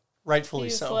warranted. Rightfully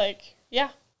He's so. like, yeah,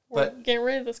 we're getting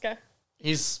rid of this guy.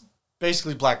 He's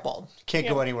basically blackballed. Can't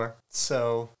go anywhere.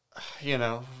 So, you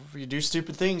know, if you do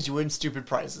stupid things, you win stupid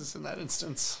prizes in that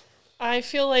instance. I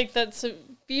feel like that's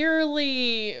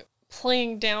severely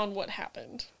playing down what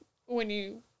happened when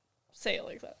you say it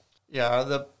like that. Yeah,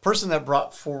 the person that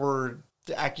brought forward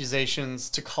the accusations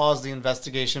to cause the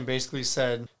investigation basically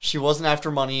said she wasn't after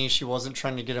money, she wasn't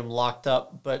trying to get him locked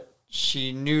up, but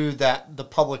she knew that the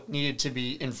public needed to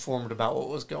be informed about what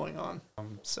was going on.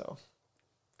 So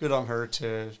good on her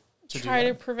to try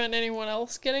to prevent anyone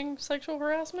else getting sexual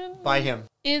harassment by him.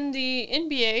 In the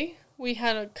NBA, we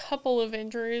had a couple of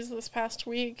injuries this past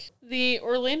week. The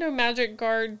Orlando Magic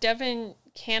guard Devin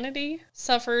Kennedy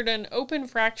suffered an open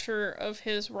fracture of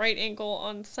his right ankle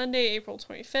on Sunday, April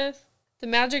 25th. The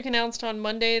Magic announced on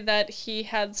Monday that he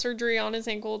had surgery on his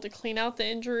ankle to clean out the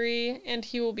injury, and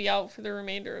he will be out for the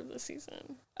remainder of the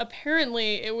season.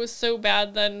 Apparently, it was so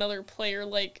bad that another player,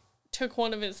 took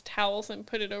one of his towels and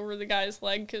put it over the guy's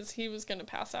leg because he was going to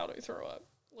pass out or throw up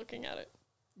looking at it.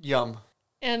 Yum.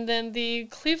 And then the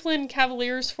Cleveland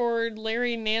Cavaliers forward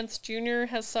Larry Nance Jr.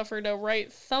 has suffered a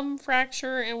right thumb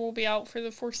fracture and will be out for the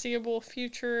foreseeable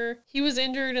future. He was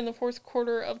injured in the fourth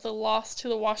quarter of the loss to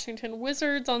the Washington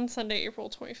Wizards on Sunday, April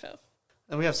 25th.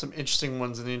 And we have some interesting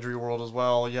ones in the injury world as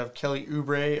well. You have Kelly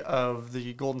Oubre of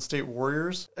the Golden State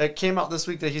Warriors. It came out this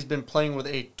week that he's been playing with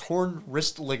a torn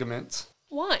wrist ligament.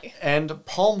 Why? And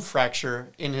palm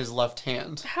fracture in his left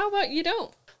hand. How about you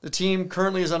don't? The team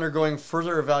currently is undergoing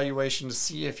further evaluation to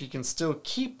see if he can still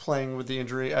keep playing with the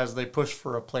injury as they push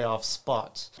for a playoff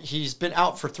spot. He's been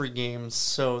out for 3 games,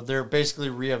 so they're basically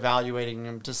reevaluating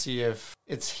him to see if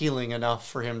it's healing enough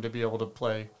for him to be able to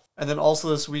play. And then also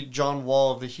this week, John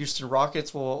Wall of the Houston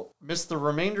Rockets will miss the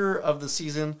remainder of the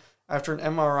season after an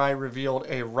MRI revealed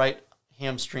a right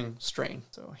hamstring strain.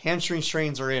 So hamstring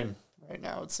strains are in right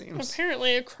now, it seems.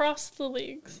 Apparently across the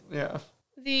leagues. Yeah.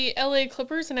 The LA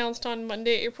Clippers announced on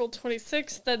Monday, April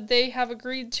 26th, that they have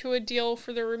agreed to a deal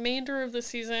for the remainder of the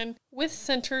season with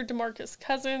center DeMarcus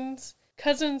Cousins.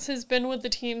 Cousins has been with the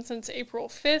team since April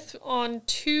 5th on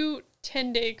 2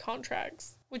 10-day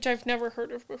contracts, which I've never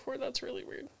heard of before. That's really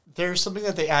weird. There's something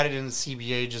that they added in the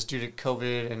CBA just due to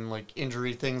COVID and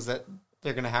injury things that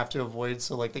they're going to have to avoid,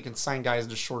 so they can sign guys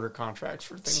to shorter contracts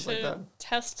for things like that.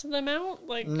 Test them out?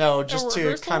 No, just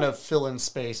to kind of fill in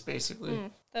space, basically.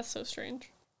 That's so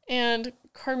strange. And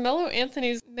Carmelo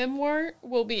Anthony's memoir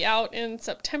will be out in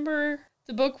September.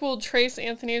 The book will trace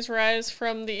Anthony's rise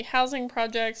from the housing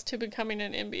projects to becoming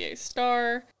an NBA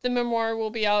star. The memoir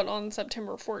will be out on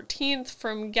September 14th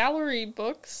from Gallery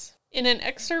Books. In an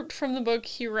excerpt from the book,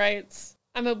 he writes,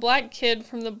 "I'm a black kid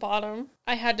from the bottom.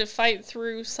 I had to fight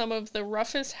through some of the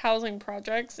roughest housing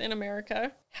projects in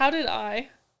America. How did I,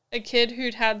 a kid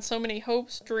who'd had so many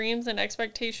hopes, dreams, and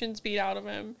expectations beat out of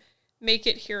him, make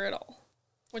it here at all?"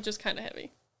 Which is kind of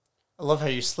heavy. I love how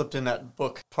you slipped in that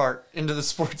book part into the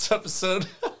sports episode.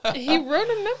 He wrote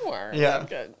a memoir. Yeah.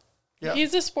 Good. Yeah.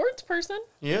 He's a sports person.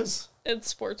 He is. It's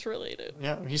sports related.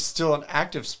 Yeah, he's still an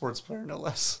active sports player, no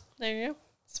less. There you go.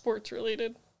 Sports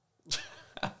related.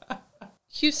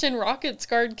 Houston Rockets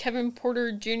guard Kevin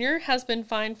Porter Jr. has been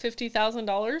fined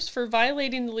 $50,000 for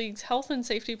violating the league's health and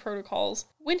safety protocols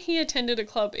when he attended a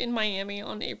club in Miami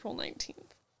on April 19th.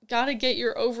 Gotta get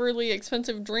your overly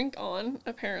expensive drink on,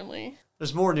 apparently.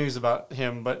 There's more news about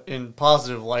him, but in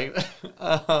positive light.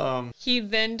 He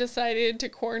then decided to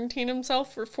quarantine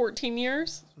himself for 14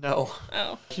 years? No.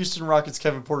 Oh. Houston Rockets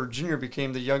Kevin Porter Jr.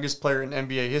 became the youngest player in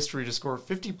NBA history to score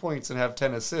 50 points and have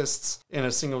 10 assists in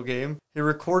a single game. He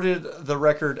recorded the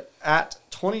record at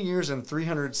 20 years and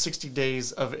 360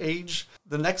 days of age.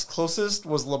 The next closest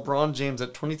was LeBron James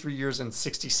at 23 years and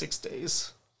 66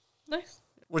 days. Nice.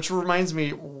 Which reminds me,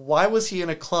 why was he in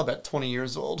a club at 20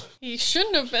 years old? He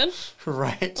shouldn't have been.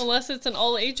 Right. Unless it's an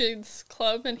all-ages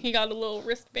club and he got a little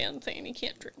wristband saying he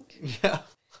can't drink. Yeah.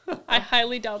 I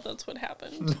highly doubt that's what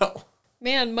happened. No.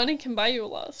 Man, money can buy you a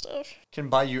lot of stuff. Can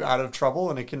buy you out of trouble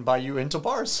and it can buy you into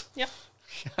bars. Yeah.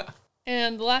 Yeah.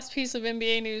 And the last piece of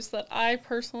NBA news that I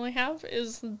personally have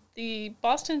is the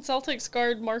Boston Celtics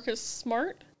guard Marcus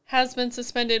Smart has been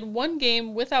suspended 1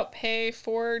 game without pay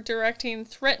for directing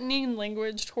threatening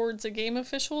language towards a game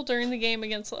official during the game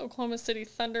against the Oklahoma City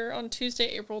Thunder on Tuesday,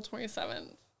 April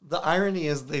 27th. The irony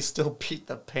is they still beat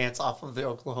the pants off of the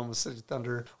Oklahoma City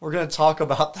Thunder. We're going to talk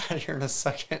about that here in a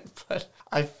second, but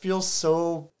I feel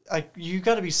so... you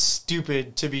got to be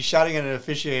stupid to be shouting at an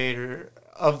officiator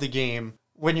of the game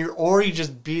when you're already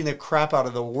just beating the crap out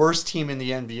of the worst team in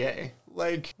the NBA.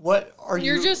 What are you...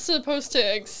 You're just supposed to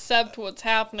accept what's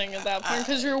happening at that point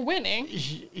because you're winning.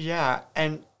 Yeah,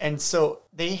 and so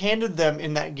they handed them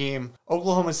in that game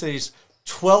Oklahoma City's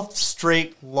 12th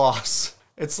straight loss.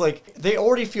 It's they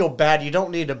already feel bad. You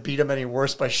don't need to beat them any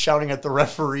worse by shouting at the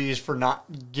referees for not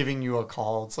giving you a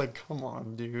call. It's come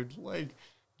on, dude.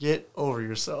 Get over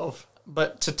yourself.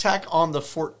 But to tack on the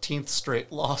 14th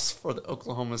straight loss for the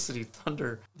Oklahoma City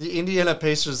Thunder, the Indiana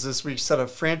Pacers this week set a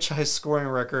franchise scoring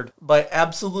record by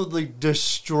absolutely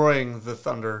destroying the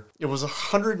Thunder. It was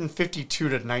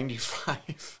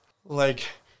 152-95. Like,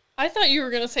 I thought you were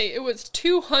going to say it was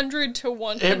 200 to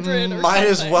 100 it or might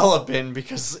as something. well have been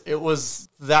because it was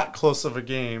that close of a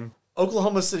game.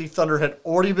 Oklahoma City Thunder had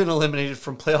already been eliminated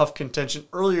from playoff contention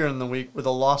earlier in the week with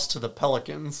a loss to the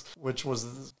Pelicans, which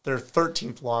was their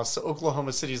 13th loss. So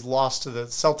Oklahoma City's loss to the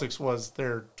Celtics was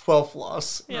their 12th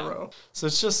loss in a row. So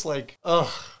it's just like,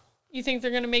 ugh. You think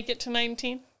they're going to make it to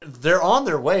 19? They're on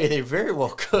their way. They very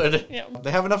well could. Yeah.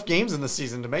 They have enough games in the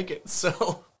season to make it,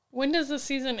 so... When does the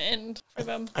season end for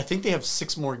them? I think they have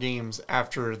 6 more games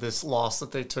after this loss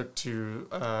that they took to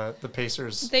the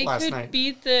Pacers last night. They could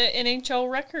beat the NHL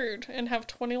record and have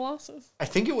 20 losses. I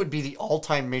think it would be the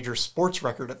all-time major sports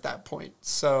record at that point.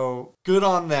 So good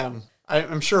on them.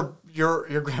 I'm sure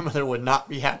your grandmother would not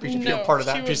be happy to be a part of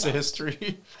that piece of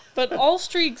history. But all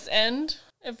streaks end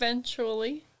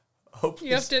eventually. Hopefully,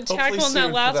 you have to tack on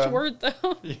that last word,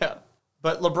 though. Yeah.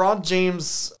 But LeBron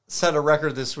James set a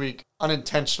record this week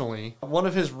unintentionally. One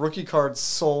of his rookie cards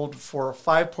sold for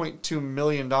 $5.2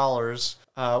 million,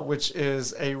 which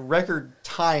is a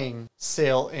record-tying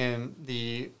sale in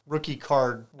the rookie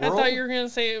card world. I thought you were going to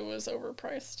say it was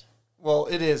overpriced. Well,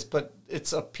 it is, but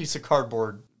it's a piece of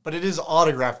cardboard. But it is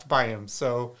autographed by him,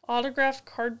 so... Autographed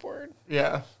cardboard.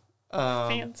 Yeah.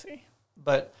 Fancy.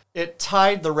 But it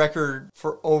tied the record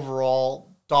for overall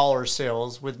dollar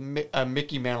sales with a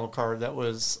Mickey Mantle card that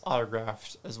was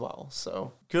autographed as well.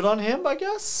 So good on him, I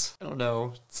guess. I don't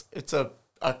know. It's a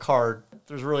card.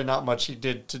 There's really not much he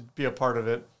did to be a part of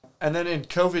it. And then in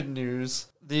COVID news,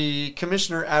 the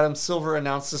commissioner, Adam Silver,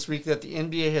 announced this week that the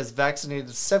NBA has vaccinated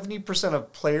 70%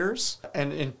 of players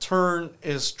and in turn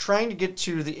is trying to get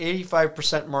to the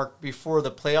 85% mark before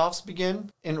the playoffs begin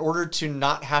in order to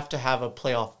not have to have a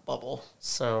playoff bubble.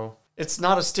 So it's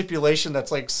not a stipulation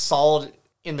that's like solid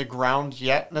in the ground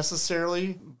yet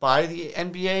necessarily by the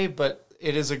NBA, but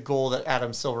it is a goal that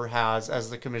Adam Silver has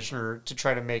as the commissioner to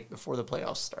try to make before the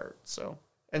playoffs start. So,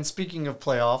 and speaking of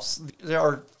playoffs, there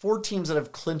are 4 teams that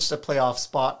have clinched a playoff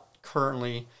spot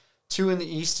currently, 2 in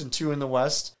the East and 2 in the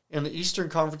West. In the Eastern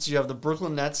Conference, you have the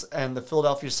Brooklyn Nets and the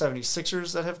Philadelphia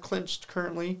 76ers that have clinched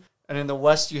currently. And in the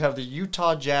West, you have the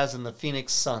Utah Jazz and the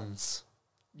Phoenix Suns.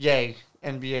 Yay,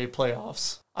 NBA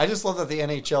playoffs. I just love that the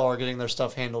NHL are getting their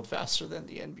stuff handled faster than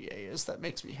the NBA is. That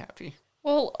makes me happy.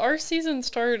 Well, our season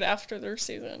started after their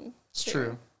season. It's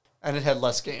true. And it had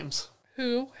less games.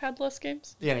 Who had less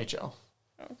games? The NHL.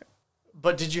 Oh, okay.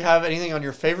 But did you have anything on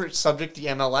your favorite subject, the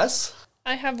MLS?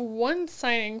 I have one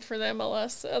signing for the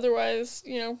MLS. Otherwise,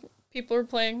 people are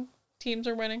playing, teams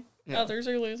are winning, others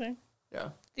are losing. Yeah.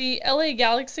 The LA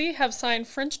Galaxy have signed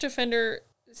French defender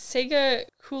Sega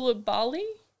Koulibaly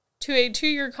to a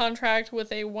 2-year contract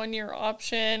with a 1-year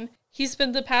option. He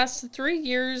spent the past 3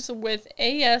 years with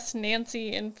AS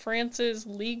Nancy in France's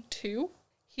Ligue 2.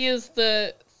 He is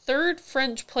the 3rd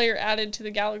French player added to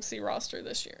the Galaxy roster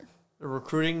this year. They're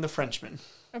recruiting the Frenchman.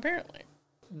 Apparently.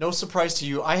 No surprise to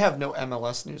you, I have no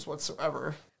MLS news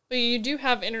whatsoever. But you do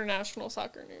have international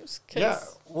soccer news. Yeah,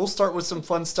 we'll start with some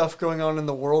fun stuff going on in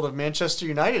the world of Manchester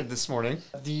United this morning.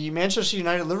 The Manchester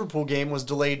United-Liverpool game was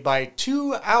delayed by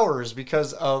 2 hours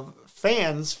because of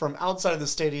fans from outside of the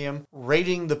stadium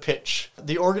raiding the pitch.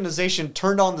 The organization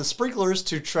turned on the sprinklers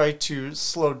to try to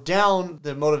slow down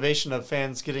the motivation of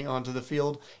fans getting onto the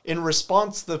field. In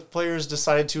response, the players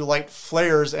decided to light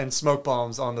flares and smoke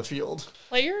bombs on the field.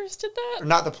 Players did that? Or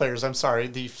not the players, I'm sorry.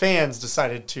 The fans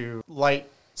decided to light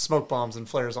smoke bombs and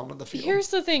flares onto the field. Here's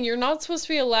the thing. You're not supposed to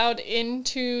be allowed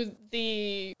into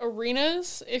the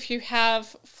arenas if you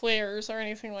have flares or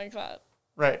anything like that.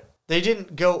 Right. They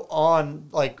didn't go on,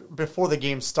 before the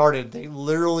game started. They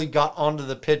literally got onto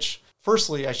the pitch.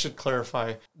 Firstly, I should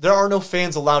clarify, there are no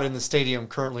fans allowed in the stadium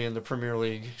currently in the Premier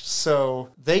League. So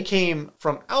they came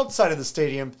from outside of the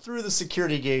stadium, through the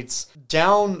security gates,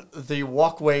 down the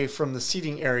walkway from the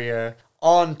seating area,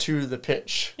 onto the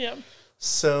pitch. Yep.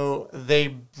 So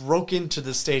they broke into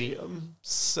the stadium.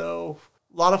 So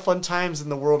a lot of fun times in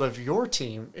the world of your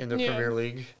team in the Premier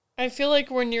League. I feel like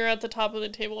when you're at the top of the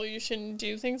table, you shouldn't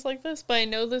do things like this, but I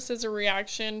know this is a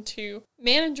reaction to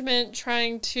management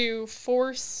trying to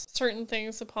force certain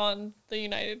things upon the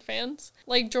United fans,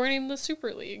 like joining the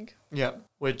Super League. Yeah,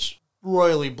 which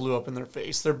royally blew up in their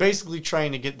face. They're basically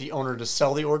trying to get the owner to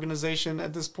sell the organization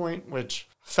at this point, which,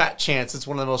 fat chance, it's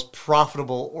one of the most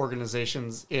profitable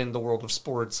organizations in the world of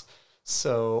sports.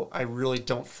 So I really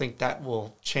don't think that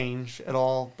will change at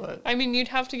all. But I mean, you'd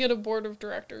have to get a board of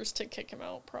directors to kick him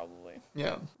out, probably.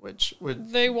 yeah, which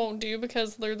would... They won't do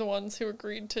because they're the ones who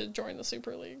agreed to join the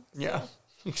Super League. So. Yeah,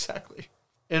 exactly.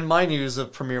 In my news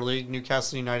of Premier League,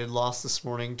 Newcastle United lost this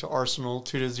morning to Arsenal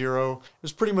 2-0. It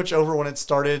was pretty much over when it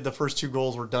started. The first 2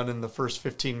 goals were done in the first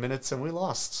 15 minutes, and we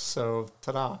lost. So,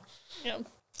 ta-da. Yeah.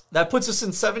 That puts us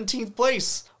in 17th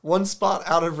place, 1 spot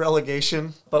out of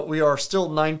relegation, but we are still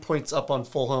 9 points up on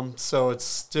Fulham, so it's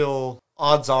still,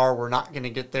 odds are we're not going to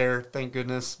get there, thank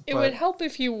goodness. It would help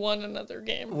if you won another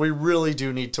game. We really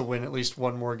do need to win at least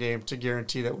one more game to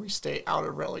guarantee that we stay out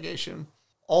of relegation.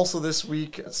 Also this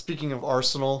week, speaking of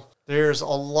Arsenal, there's a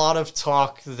lot of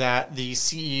talk that the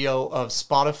CEO of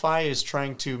Spotify is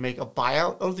trying to make a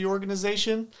buyout of the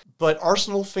organization, but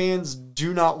Arsenal fans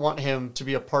do not want him to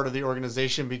be a part of the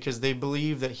organization because they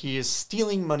believe that he is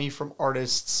stealing money from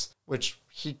artists, which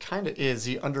he kind of is.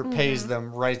 He underpays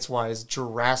them rights-wise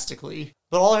drastically.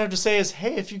 But all I have to say is,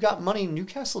 hey, if you got money,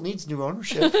 Newcastle needs new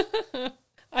ownership.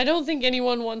 I don't think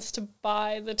anyone wants to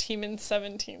buy the team in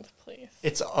 17th place.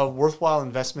 It's a worthwhile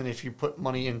investment if you put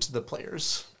money into the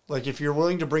players. Like, if you're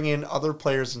willing to bring in other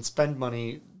players and spend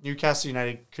money, Newcastle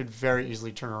United could very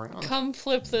easily turn around. Come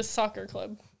flip this soccer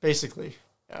club. Basically,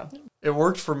 yeah. It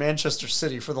worked for Manchester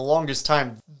City. For the longest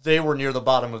time, they were near the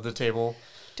bottom of the table.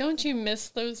 Don't you miss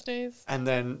those days? And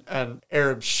then an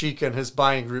Arab sheik and his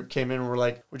buying group came in and were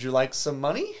like, would you like some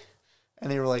money?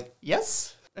 And they were like,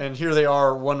 yes. And here they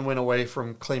are, 1 win away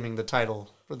from claiming the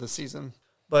title for the season.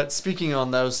 But speaking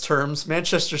on those terms,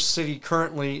 Manchester City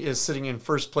currently is sitting in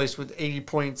first place with 80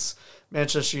 points.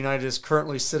 Manchester United is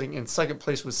currently sitting in second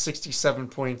place with 67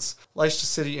 points. Leicester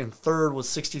City in third with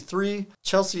 63.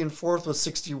 Chelsea in fourth with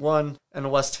 61. And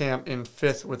West Ham in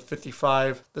fifth with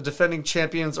 55. The defending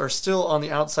champions are still on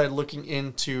the outside looking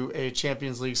into a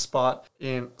Champions League spot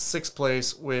in sixth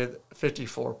place with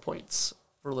 54 points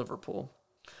for Liverpool.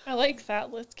 I like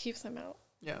that. Let's keep them out.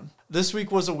 Yeah. This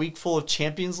week was a week full of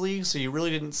Champions League, so you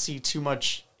really didn't see too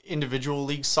much individual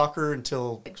league soccer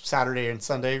until Saturday and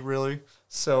Sunday, really.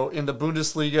 So in the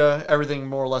Bundesliga, everything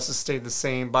more or less has stayed the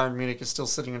same. Bayern Munich is still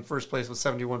sitting in first place with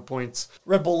 71 points.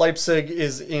 Red Bull Leipzig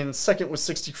is in second with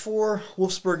 64.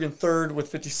 Wolfsburg in third with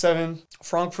 57.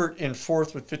 Frankfurt in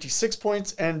fourth with 56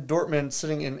 points. And Dortmund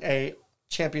sitting in a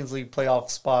Champions League playoff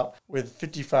spot with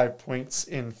 55 points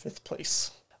in fifth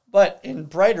place. But in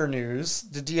brighter news,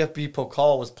 the DFB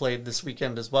Pokal was played this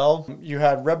weekend as well. You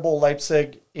had Red Bull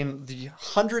Leipzig in the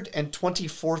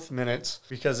 124th minute,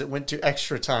 because it went to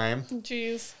extra time,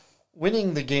 Jeez.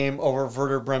 winning the game over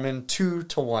Werder Bremen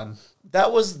 2-1.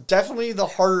 That was definitely the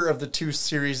harder of the two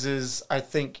series, I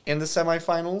think, in the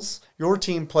semifinals. Your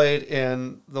team played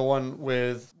in the one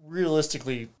with,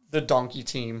 realistically, the donkey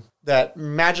team that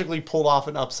magically pulled off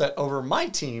an upset over my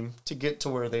team to get to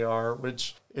where they are,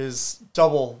 which is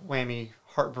double whammy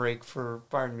heartbreak for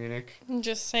Bayern Munich. I'm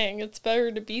just saying, it's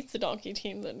better to beat the donkey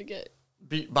team than to get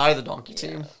beat by the donkey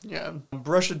team. Yeah.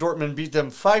 Borussia Dortmund beat them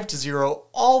 5-0,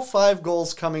 all 5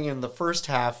 goals coming in the first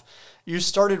half. You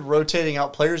started rotating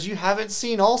out players you haven't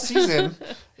seen all season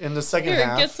in the second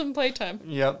half. Get some playtime.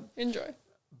 Yep. Enjoy.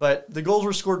 But the goals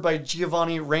were scored by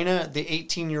Giovanni Reina, the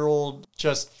 18-year-old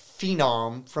just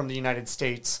phenom from the United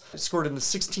States. He scored in the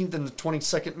 16th and the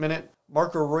 22nd minute.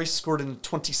 Marco Reus scored in the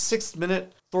 26th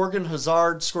minute. Thorgan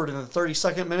Hazard scored in the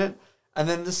 32nd minute. And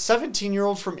then the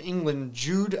 17-year-old from England,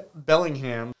 Jude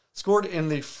Bellingham, scored in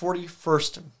the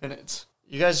 41st minute.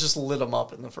 You guys just lit them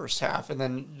up in the first half and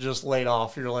then just laid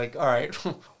off. You're like, all right,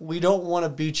 we don't want to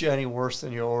beat you any worse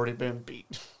than you've already been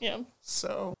beat. Yeah.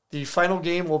 So the final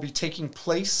game will be taking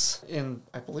place in,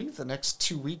 I believe, the next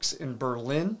 2 weeks in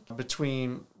Berlin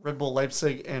between Red Bull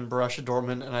Leipzig and Borussia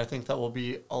Dortmund, and I think that will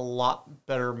be a lot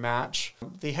better match.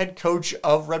 The head coach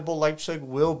of Red Bull Leipzig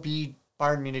will be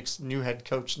Bayern Munich's new head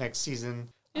coach next season.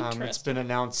 It's been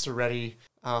announced already.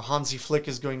 Hansi Flick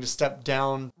is going to step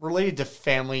down. Related to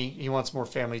family, he wants more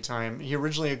family time. He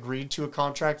originally agreed to a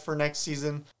contract for next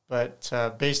season, but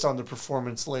based on the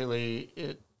performance lately,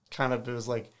 it kind of was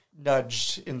like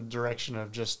nudged in the direction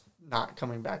of just not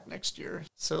coming back next year.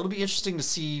 So it'll be interesting to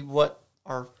see what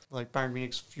our Bayern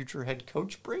Munich's future head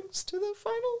coach brings to the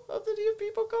final of the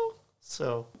DFB Pokal.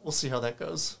 So we'll see how that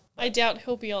goes. I doubt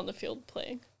he'll be on the field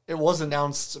playing. It was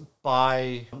announced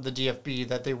by the DFB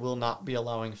that they will not be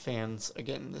allowing fans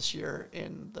again this year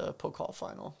in the Pokal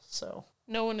final. So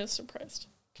no one is surprised.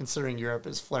 Considering Europe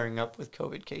is flaring up with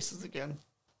COVID cases again.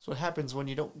 So what happens when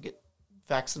you don't get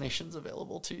vaccinations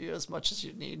available to you as much as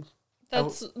you need.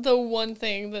 That's the one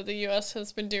thing that the U.S.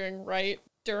 has been doing right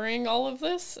during all of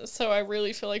this. So I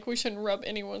really feel like we shouldn't rub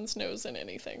anyone's nose in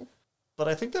anything. But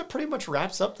I think that pretty much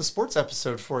wraps up the sports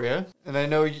episode for you. And I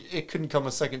know it couldn't come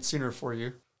a second sooner for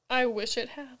you. I wish it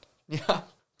had. Yeah,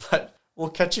 but we'll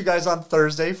catch you guys on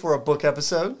Thursday for a book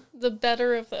episode. The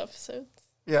better of the episodes.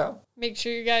 Yeah. Make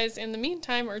sure you guys, in the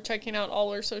meantime, are checking out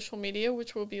all our social media,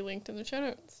 which will be linked in the show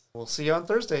notes. We'll see you on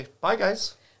Thursday. Bye,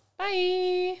 guys.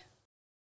 Bye.